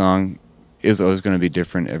every song is always going to be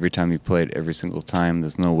different every time you play it, every single time.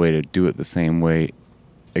 There's no way to do it the same way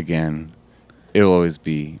again. It'll always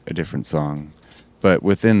be a different song. But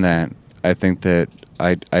within that, I think that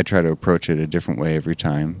I try to approach it a different way every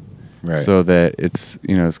time. Right. So that it's,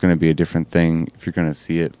 you know, it's going to be a different thing. If you're going to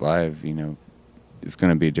see it live, you know, it's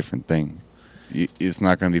going to be a different thing. It's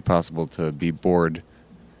not going to be possible to be bored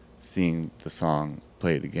seeing the song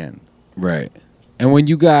played again. Right. And when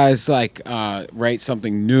you guys like write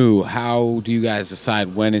something new, how do you guys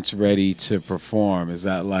decide when it's ready to perform? Is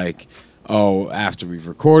that like, oh, after we've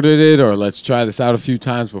recorded it, or let's try this out a few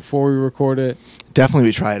times before we record it? Definitely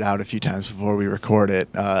we try it out a few times before we record it.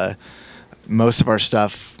 Most of our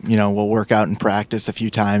stuff, you know, we'll work out in practice a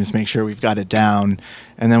few times, make sure we've got it down,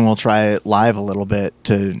 and then we'll try it live a little bit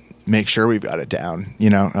to make sure we've got it down,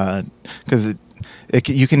 you know, because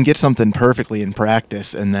you can get something perfectly in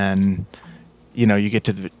practice, and then, you know, you get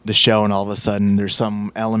to the show and all of a sudden there's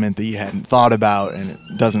some element that you hadn't thought about and it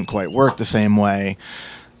doesn't quite work the same way.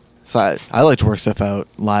 So I like to work stuff out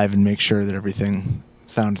live and make sure that everything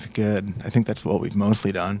sounds good. I think that's what we've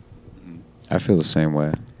mostly done. I feel the same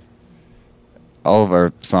way. All of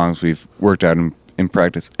our songs we've worked out in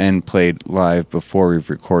practice and played live before we've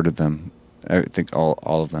recorded them. I think all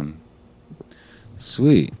of them.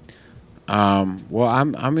 Sweet. Well,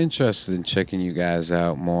 I'm interested in checking you guys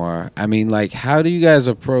out more. I mean, like, how do you guys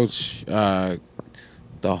approach the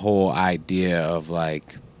whole idea of,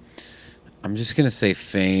 like, I'm just gonna say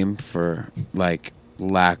fame for like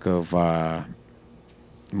lack of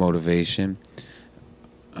motivation,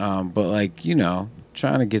 but like, you know,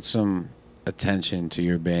 trying to get some attention to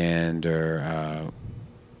your band, or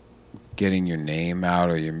getting your name out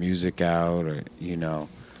or your music out, or, you know.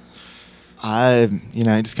 I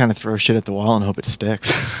just kind of throw shit at the wall and hope it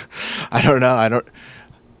sticks. I don't know.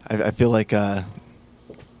 I feel like I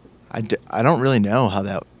don't really know how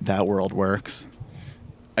that world works.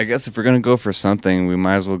 I guess if we're going to go for something, we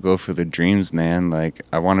might as well go for the dreams, man. Like,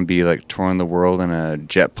 I want to be, like, touring the world in a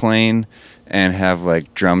jet plane and have,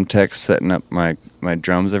 like, drum techs setting up my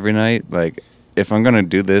drums every night. Like, if I'm going to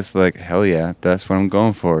do this, like, hell yeah, that's what I'm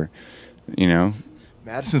going for, you know?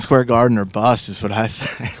 Madison Square Garden or bust is what I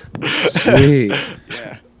say. Sweet.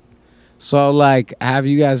 Yeah. So, like, have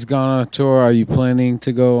you guys gone on a tour? Are you planning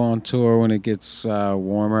to go on tour when it gets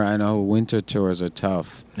warmer? I know winter tours are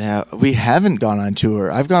tough. Yeah, we haven't gone on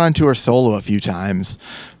tour. I've gone on tour solo a few times,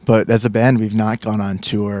 but as a band, we've not gone on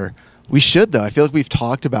tour. We should, though. I feel like we've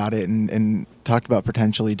talked about it and talked about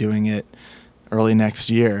potentially doing it early next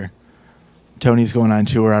year. Tony's going on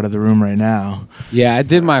tour out of the room right now. Yeah, I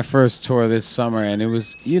did my first tour this summer, and it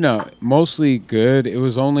was, you know, mostly good. It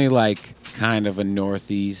was only, like, kind of a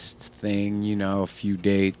Northeast thing, you know, a few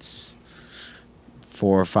dates,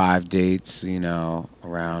 4 or 5 dates, you know,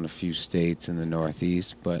 around a few states in the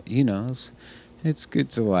Northeast. But, you know, it's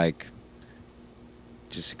good to, like,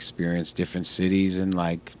 just experience different cities, and,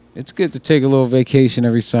 like, it's good to take a little vacation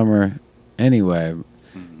every summer anyway.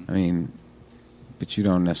 Mm-hmm. I mean, but you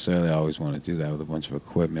don't necessarily always want to do that with a bunch of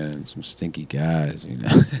equipment and some stinky guys, you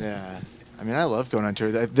know? Yeah. I mean, I love going on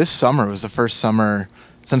tour. This summer was the first summer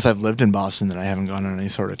since I've lived in Boston that I haven't gone on any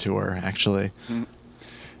sort of tour, actually.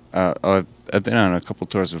 I've been on a couple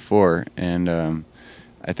tours before, and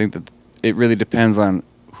I think that it really depends on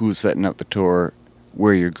who's setting up the tour,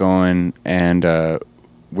 where you're going, and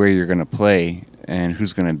where you're going to play, and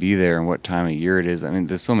who's going to be there, and what time of year it is. I mean,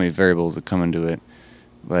 there's so many variables that come into it.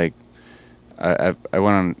 Like, I went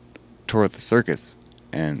on tour with the circus,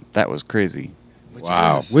 and that was crazy.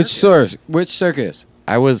 Wow. Which circus?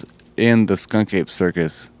 I was in the Skunk Ape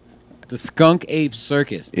Circus. The Skunk Ape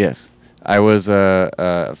Circus? Yes. I was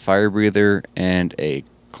a fire breather and a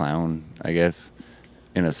clown, I guess,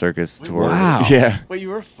 in a circus tour. wow. Yeah. Wait, you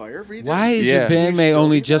were a fire breather? Why is Yeah. your You bandmate still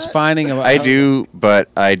only do just that? finding a... I do, but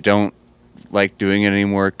I don't like doing it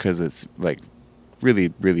anymore because it's like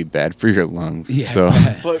really, really bad for your lungs. Yeah, So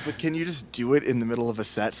But can you just do it in the middle of a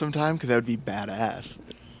set sometime? Because that would be badass.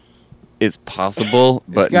 it's possible,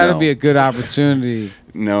 but it's got to no. be a good opportunity.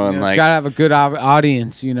 No, You and know, like it's got to have a good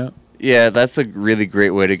audience, you know? yeah, that's a really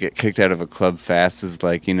great way to get kicked out of a club fast. Is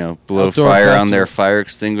like blow Outdoor fire on festival. their fire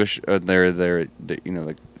extinguisher, their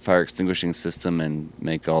like fire extinguishing system, and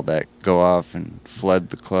make all that go off and flood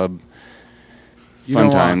the club. You Fun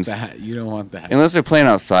don't times. Want that. You don't want that. Unless they're playing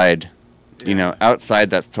outside,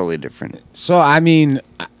 outside that's totally different. So, I mean,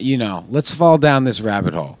 let's fall down this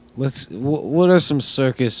rabbit hole. What are some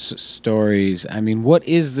circus stories? I mean, what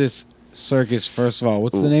is this circus, first of all?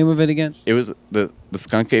 What's the name of it again? It was the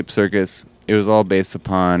Skunk Ape Circus. It was all based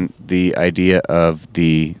upon the idea of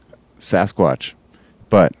the Sasquatch,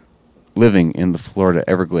 but living in the Florida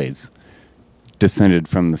Everglades, descended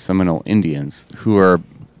from the Seminole Indians, who are,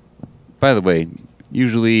 by the way,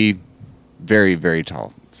 usually very, very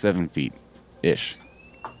tall, 7 feet-ish.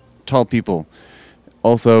 Tall people,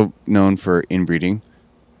 also known for inbreeding.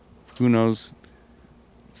 Who knows?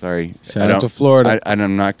 Sorry. Shout out to Florida.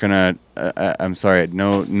 I'm not gonna. I'm sorry.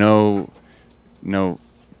 No.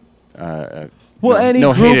 Well, any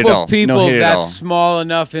no hate group at all. of people No hate at all. that's small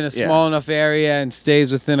enough in a Yeah. small enough area and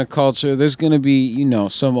stays within a culture, there's going to be,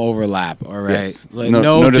 some overlap, all right? Yes. Like, No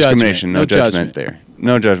judgment, discrimination. No judgment there.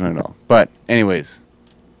 No judgment at all. But anyways,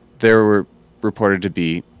 there were reported to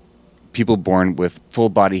be people born with full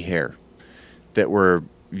body hair that were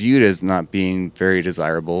viewed as not being very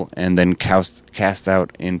desirable, and then cast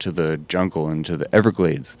out into the jungle, into the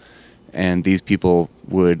Everglades. And these people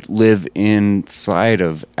would live inside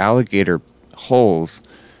of alligator holes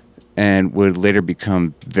and would later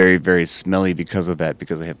become very, very smelly because of that,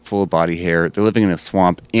 because they had full body hair. They're living in a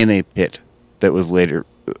swamp in a pit that was later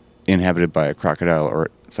inhabited by a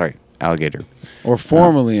alligator. Or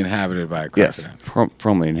formerly inhabited by a crocodile. Yes,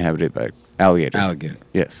 formerly inhabited by alligator. Alligator.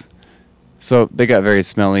 Yes. So they got very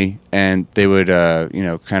smelly, and they would,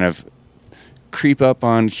 kind of creep up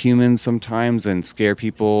on humans sometimes and scare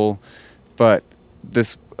people. But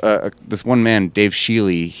this one man, Dave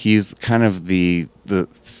Shealy, he's kind of the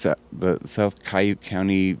South Cuyute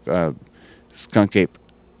County skunk ape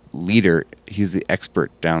leader. He's the expert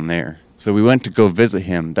down there. So we went to go visit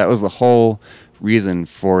him. That was the whole reason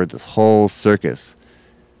for this whole circus,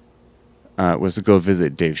 was to go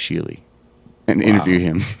visit Dave Shealy and interview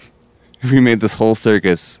him. We made this whole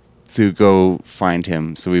circus to go find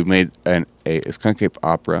him. So we made a skunk ape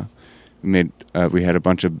opera. We had a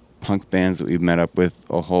bunch of punk bands that we met up with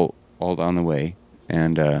all down the way,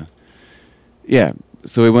 and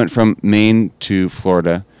so we went from Maine to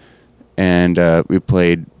Florida, and we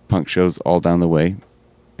played punk shows all down the way,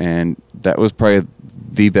 and that was probably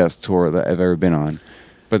the best tour that I've ever been on.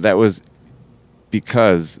 But that was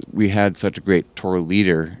because we had such a great tour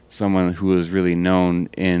leader, someone who was really known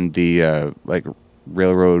in the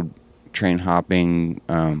railroad train hopping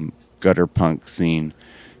gutter punk scene.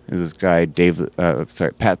 There's this guy,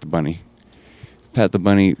 Pat the Bunny. Pat the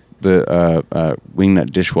Bunny, the Wingnut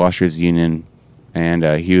Dishwashers Union, and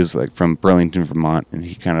he was from Burlington, Vermont, and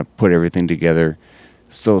he kind of put everything together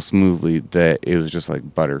so smoothly that it was just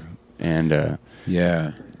like butter. And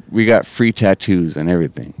we got free tattoos and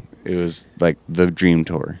everything. It was like the dream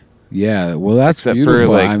tour. Yeah, well, that's Except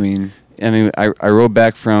beautiful. for, I mean, I rode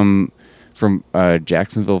back from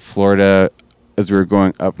Jacksonville, Florida, as we were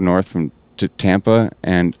going up north to Tampa,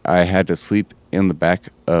 and I had to sleep in the back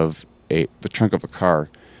of the trunk of a car,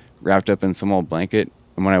 wrapped up in some old blanket.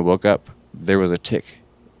 And when I woke up, there was a tick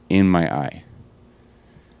in my eye.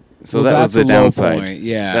 So that was the downside. Point.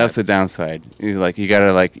 Yeah, that's the downside. You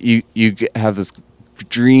gotta have this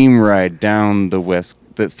dream ride down the west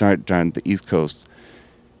that started down the East Coast,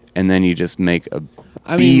 and then you just make a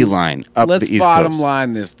beeline up the East Coast. Let's bottom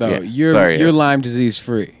line this though. You're Lyme disease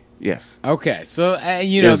free. Yes. Okay, so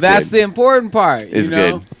that's good. the important part. It's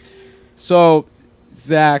good. So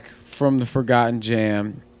Zach from the Forgotten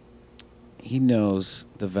Jam, he knows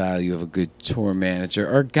the value of a good tour manager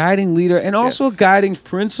or guiding leader, and also a guiding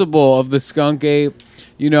principle of the Skunk Ape.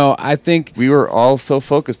 I think we were all so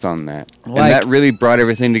focused on that, and that really brought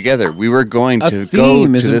everything together. We were going to go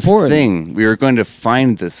to this thing. We were going to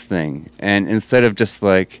find this thing, and instead of just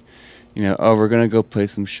we're going to go play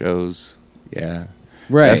some shows. Yeah,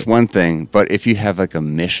 right. That's one thing, but if you have a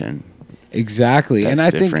mission, exactly, that's and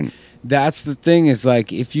I different. think that's the thing is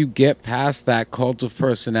like if you get past that cult of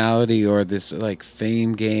personality or this like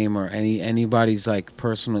fame game or anybody's like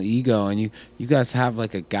personal ego, and you guys have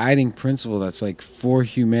like a guiding principle that's like for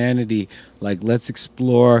humanity, like let's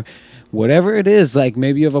explore whatever it is, like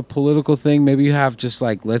maybe you have a political thing, maybe you have just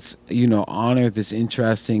like let's honor this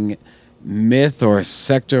interesting myth or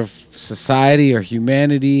sector of society or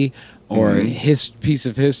humanity or piece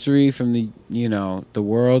of history from the the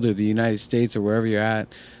world or the United States or wherever you're at.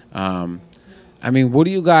 I mean, what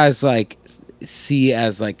do you guys like see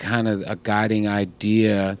as like kind of a guiding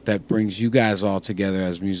idea that brings you guys all together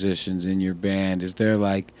as musicians in your band? Is there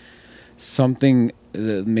like something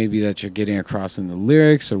that maybe that you're getting across in the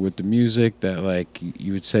lyrics or with the music that like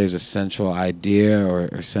you would say is a central idea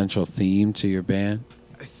or central theme to your band?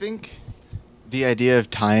 I think the idea of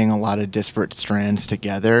tying a lot of disparate strands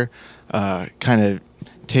together, kind of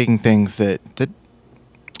taking things that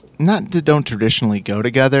don't traditionally go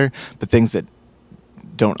together, but things that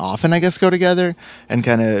don't often, I guess, go together, and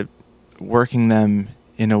kind of working them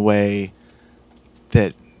in a way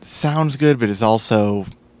that sounds good, but is also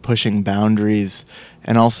pushing boundaries,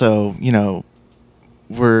 and also,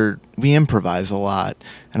 we improvise a lot,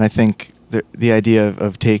 and I think the idea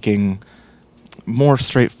of taking more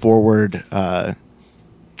straightforward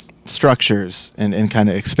structures and kind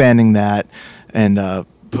of expanding that and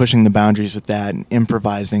pushing the boundaries with that and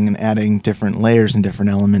improvising and adding different layers and different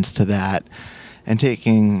elements to that and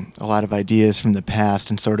taking a lot of ideas from the past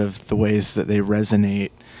and sort of the ways that they resonate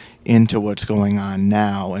into what's going on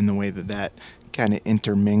now and the way that kind of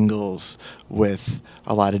intermingles with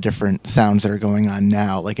a lot of different sounds that are going on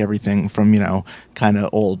now, like everything from, kind of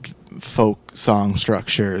old folk song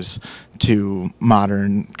structures to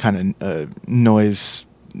modern kind of noise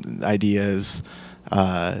ideas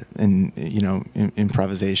and,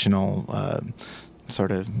 improvisational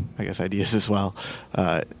sort of, I guess, ideas as well,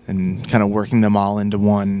 and kind of working them all into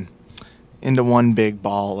one big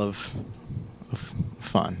ball of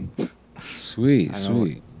fun. Sweet.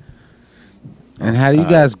 And how do you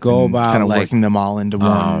guys go about kind of like, working them all into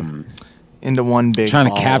one big trying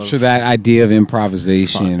ball to capture of that idea of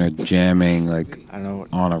improvisation fun. or jamming like I don't know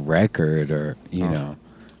on a record or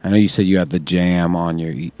I know you said you had the jam on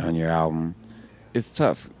your album. It's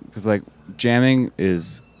tough because like jamming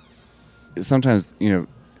is sometimes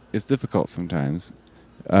it's difficult sometimes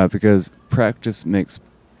because practice makes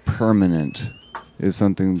permanent is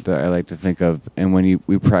something that I like to think of. And when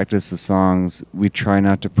we practice the songs, we try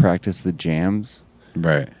not to practice the jams,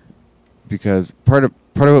 Right. because part of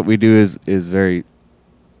what we do is very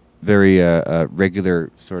very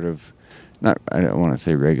regular sort of, not, I don't want to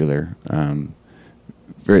say regular,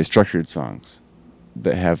 very structured songs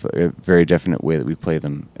that have a very definite way that we play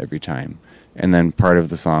them every time. And then part of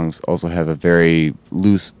the songs also have a very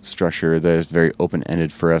loose structure that is very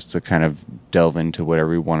open-ended for us to kind of delve into whatever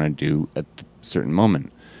we want to do at the certain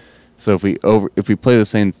moment. So if we play the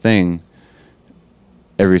same thing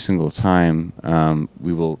every single time,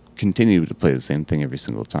 we will continue to play the same thing every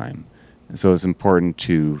single time. And so it's important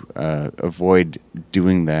to avoid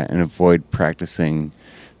doing that and avoid practicing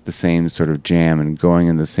the same sort of jam and going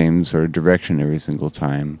in the same sort of direction every single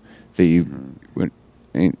time. That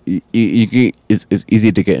it's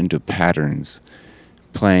easy to get into patterns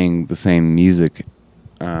playing the same music.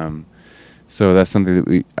 So that's something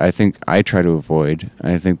that I think I try to avoid.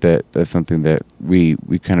 I think that that's something that we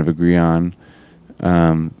kind of agree on,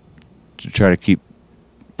 to try to keep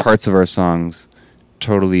parts of our songs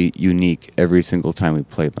totally unique every single time we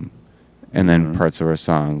play them, and then parts of our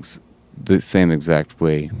songs the same exact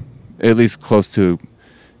way, at least close to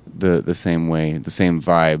the same way, the same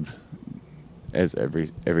vibe as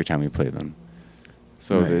every time we play them.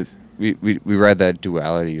 So Nice. we ride that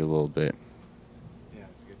duality a little bit. Yeah,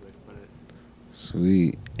 that's a good way to put it.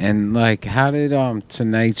 Sweet. And like, how did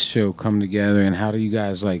tonight's show come together, and how do you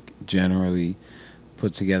guys like generally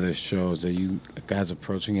put together shows? Are you guys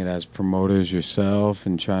approaching it as promoters yourself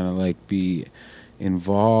and trying to like be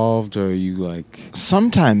involved, or are you like?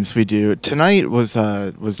 Sometimes we do. Tonight was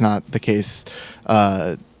not the case.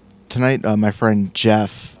 Tonight, my friend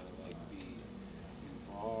Jeff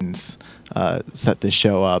set this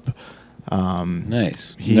show up.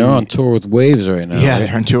 Nice. They're on tour with Waves right now. Yeah, right?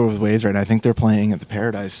 they're on tour with Waves right now. I think they're playing at the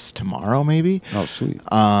Paradise tomorrow, maybe. Oh, sweet.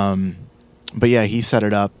 But yeah, he set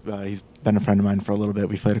it up. He's been a friend of mine for a little bit.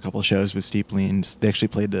 We played a couple of shows with Steep Leans. They actually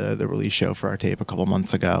played the release show for our tape a couple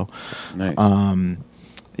months ago. Nice.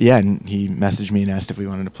 Yeah, and he messaged me and asked if we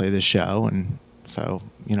wanted to play this show, and so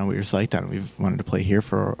we were psyched on it. We've wanted to play here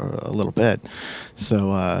for a little bit,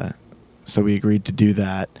 so we agreed to do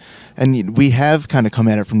that. And we have kind of come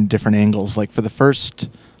at it from different angles. Like for the first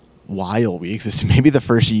while we existed. Maybe the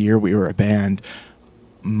first year we were a band,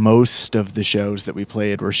 most of the shows that we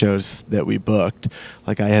played were shows that we booked.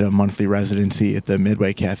 Like I had a monthly residency at the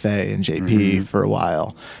Midway Cafe in JP for a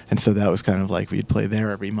while. And so that was kind of like we'd play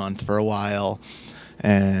there every month for a while.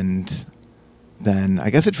 And then I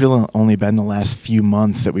guess it's really only been the last few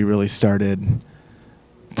months that we really started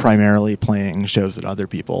primarily playing shows that other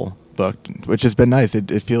people booked, which has been nice.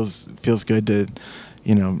 It feels good to,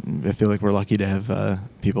 you know, I feel like we're lucky to have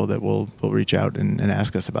people that will reach out and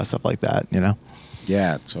ask us about stuff like that, you know?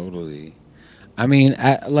 Yeah, totally. I mean,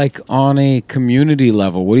 like on a community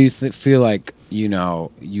level, what do you feel like, you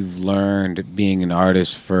know, you've learned being an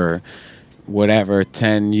artist for whatever,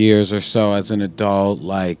 10 years or so as an adult,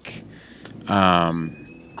 like,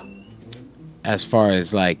 as far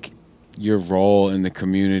as like your role in the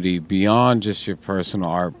community beyond just your personal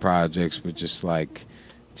art projects, but just like,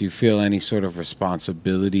 do you feel any sort of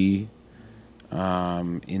responsibility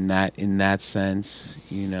in that sense,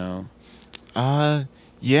 you know?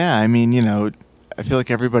 Yeah, I mean, you know, I feel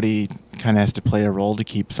like everybody kind of has to play a role to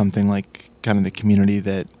keep something like kind of the community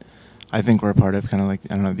that I think we're a part of, kind of like,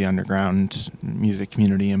 I don't know, the underground music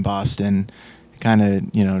community in Boston. Kind of,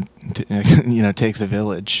 you know, takes a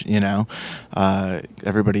village, you know.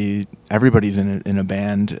 Everybody's in a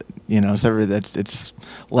band, you know, so it's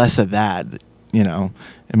less of that, you know.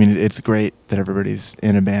 I mean, it's great that everybody's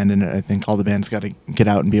in a band, and I think all the bands got to get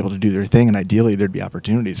out and be able to do their thing, and ideally there'd be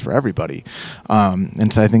opportunities for everybody.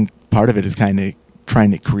 And so I think part of it is kind of trying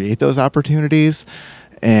to create those opportunities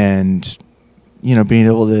and, you know, being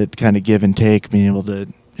able to kind of give and take, being able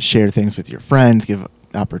to share things with your friends, give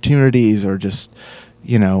opportunities, or just,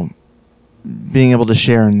 you know, being able to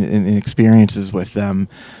share in experiences with them.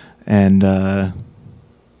 And,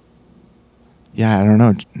 yeah, I don't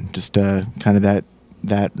know, just kind of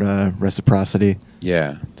that reciprocity.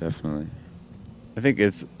 Yeah, definitely. I think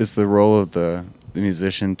it's the role of the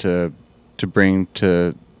musician to bring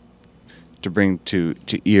to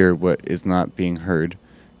ear what is not being heard,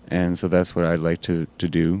 and so that's what I'd like to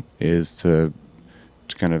do, is to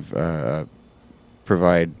kind of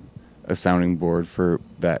provide a sounding board for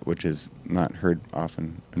that which is not heard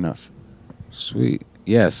often enough. Sweet.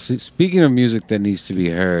 Yes. Speaking of music that needs to be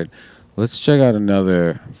heard, let's check out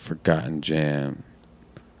another forgotten jam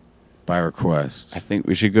by request. I think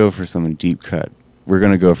we should go for some deep cut. We're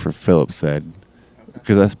gonna go for Philip Said,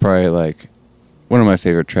 because that's probably like one of my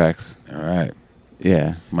favorite tracks. All right.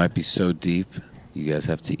 Yeah. Might be so deep, you guys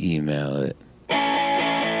have to email it.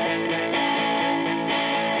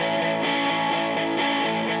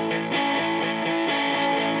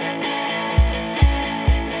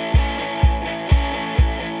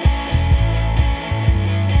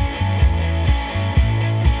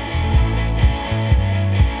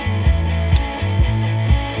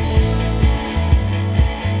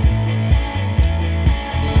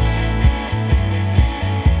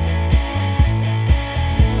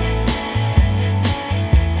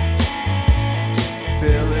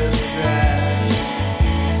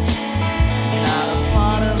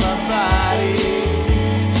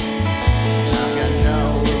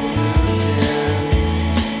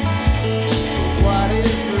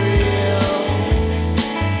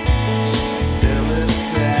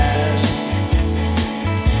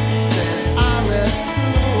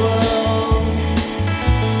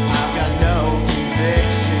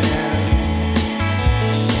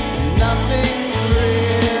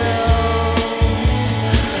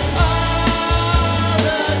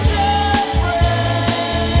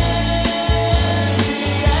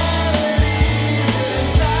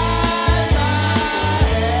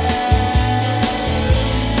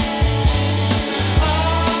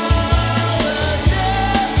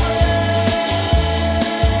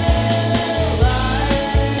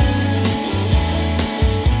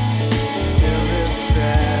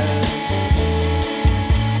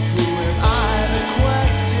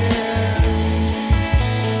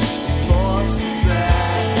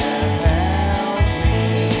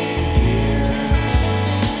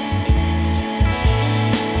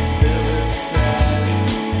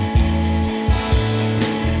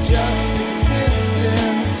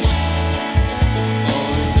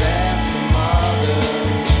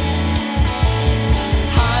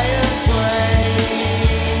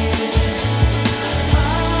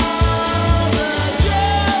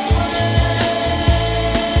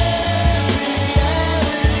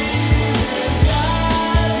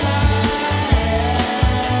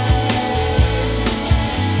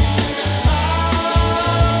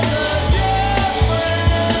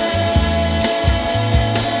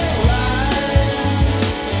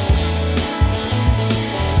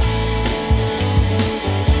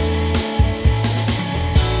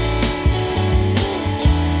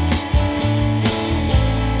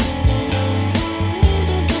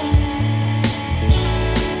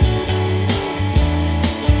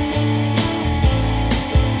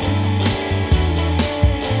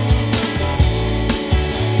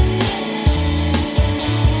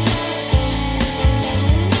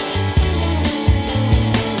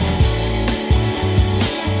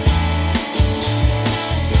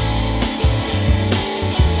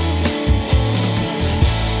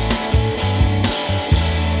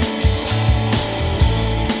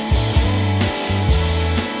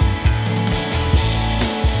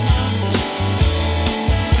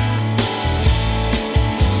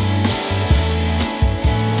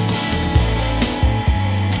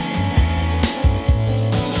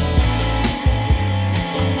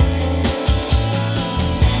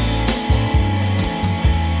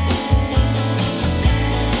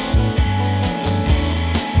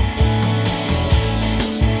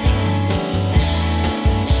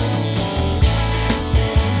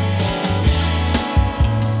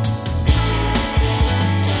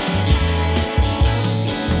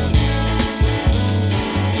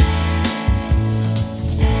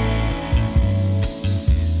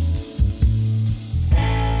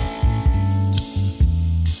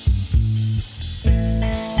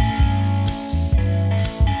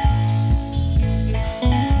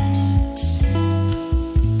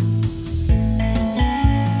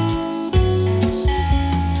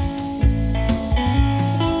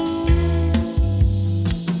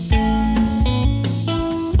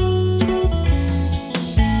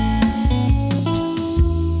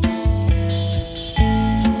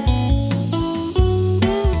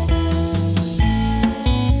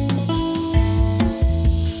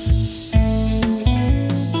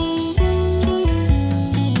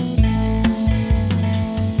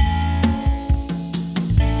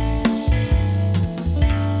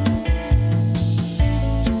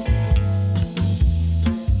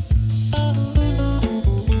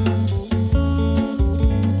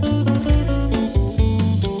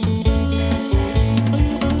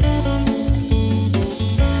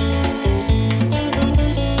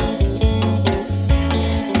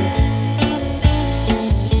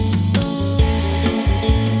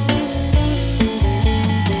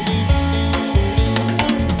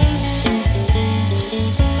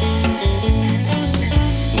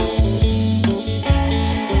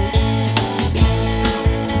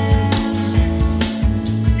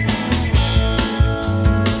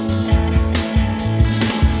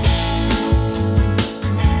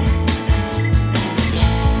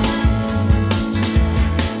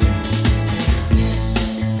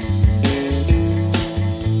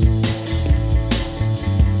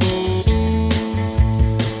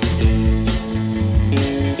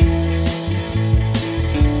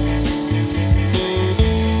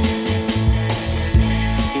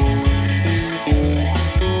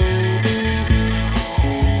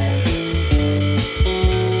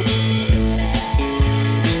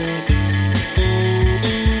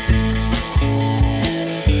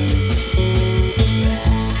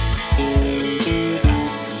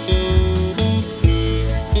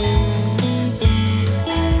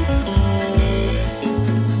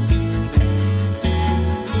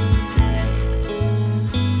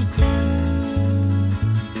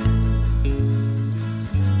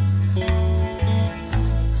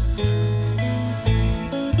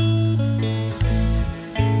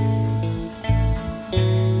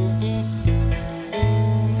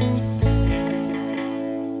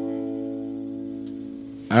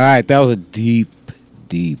 right, that was a deep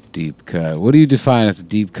cut. What do you define as a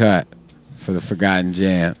deep cut for the Forgotten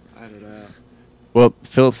Jam? I don't know. Well,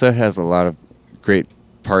 Philip's set has a lot of great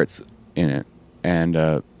parts in it, and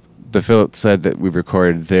the Philip set that we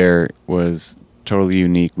recorded there was totally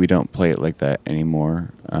unique. We don't play it like that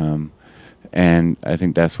anymore, and I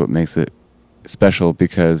think that's what makes it special,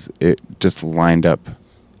 because it just lined up.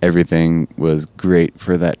 Everything was great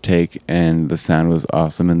for that take, and the sound was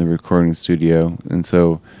awesome in the recording studio, and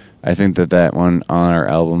so I think that one on our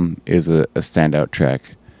album is a standout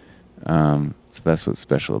track. So that's what's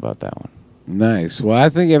special about that one. Nice. Well, I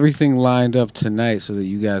think everything lined up tonight so that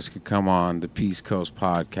you guys could come on the Peace Coast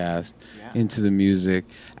podcast, Into the Music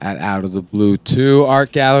at Out of the Blue 2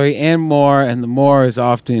 Art Gallery and more. And the more is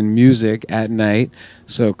often music at night.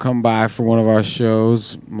 So come by for one of our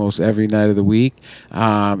shows most every night of the week.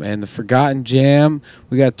 And the Forgotten Jam,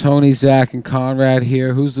 we got Tony, Zach, and Conrad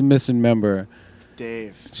here. Who's the missing member?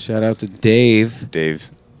 Dave. Shout out to Dave.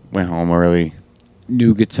 Dave went home early.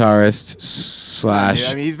 New guitarist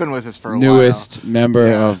slash I mean, he's been with us for a newest while. member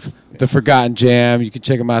of the Forgotten Jam. You can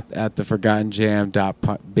check him out at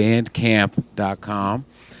theforgottenjam.bandcamp.com.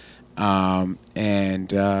 I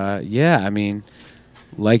mean,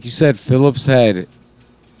 like you said, Philip's head.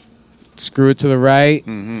 Screw it to the right.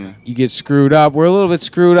 Mm-hmm. You get screwed up. We're a little bit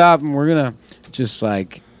screwed up, and we're gonna just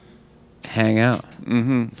like hang out for a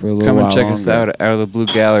little while. Come and check us longer. out of the Blue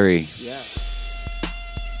Gallery. Yeah.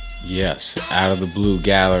 Yes, Out of the Blue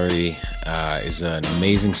Gallery is an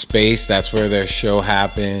amazing space. That's where their show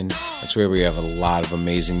happened. That's where we have a lot of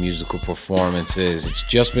amazing musical performances. It's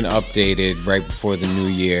just been updated right before the new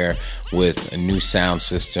year with a new sound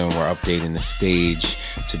system. We're updating the stage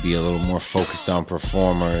to be a little more focused on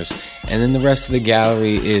performers. And then the rest of the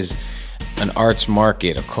gallery is an arts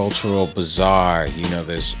market, a cultural bazaar. You know,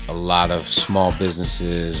 there's a lot of small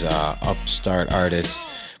businesses, upstart artists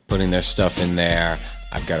putting their stuff in there.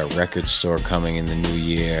 I've got a record store coming in the new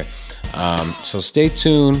year. So stay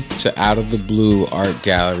tuned to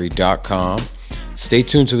outoftheblueartgallery.com. Stay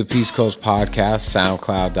tuned to the Peace Coast Podcast,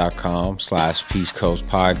 soundcloud.com/Peace Coast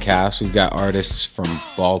Podcast. We've got artists from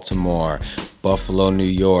Baltimore, Buffalo, New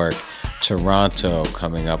York, Toronto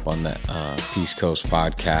coming up on the Peace Coast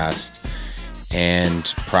Podcast,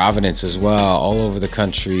 and Providence as well, all over the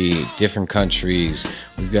country, different countries.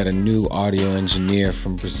 We've got a new audio engineer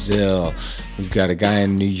from Brazil. We've got a guy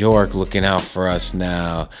in New York looking out for us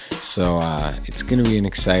now. So it's going to be an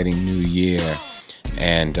exciting new year.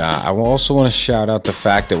 And I also want to shout out the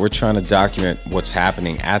fact that we're trying to document what's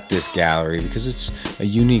happening at this gallery, because it's a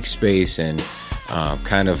unique space and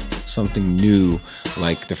kind of something new.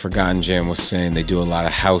 Like the Forgotten Jam was saying, they do a lot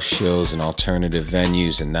of house shows and alternative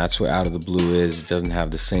venues, and that's what Out of the Blue is. It doesn't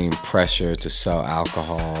have the same pressure to sell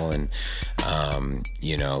alcohol and,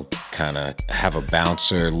 kind of have a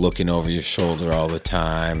bouncer looking over your shoulder all the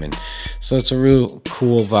time. And so it's a real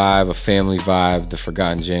cool vibe, a family vibe. The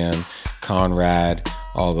Forgotten Jam, Conrad,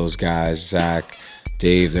 all those guys, Zach,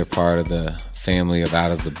 Dave, they're part of the family of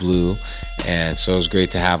Out of the Blue. And so it's great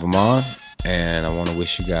to have them on. And I want to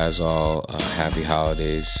wish you guys all happy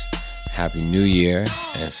holidays, happy new year,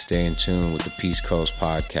 and stay in tune with the Peace Coast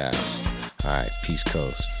Podcast. All right, Peace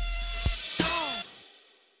Coast.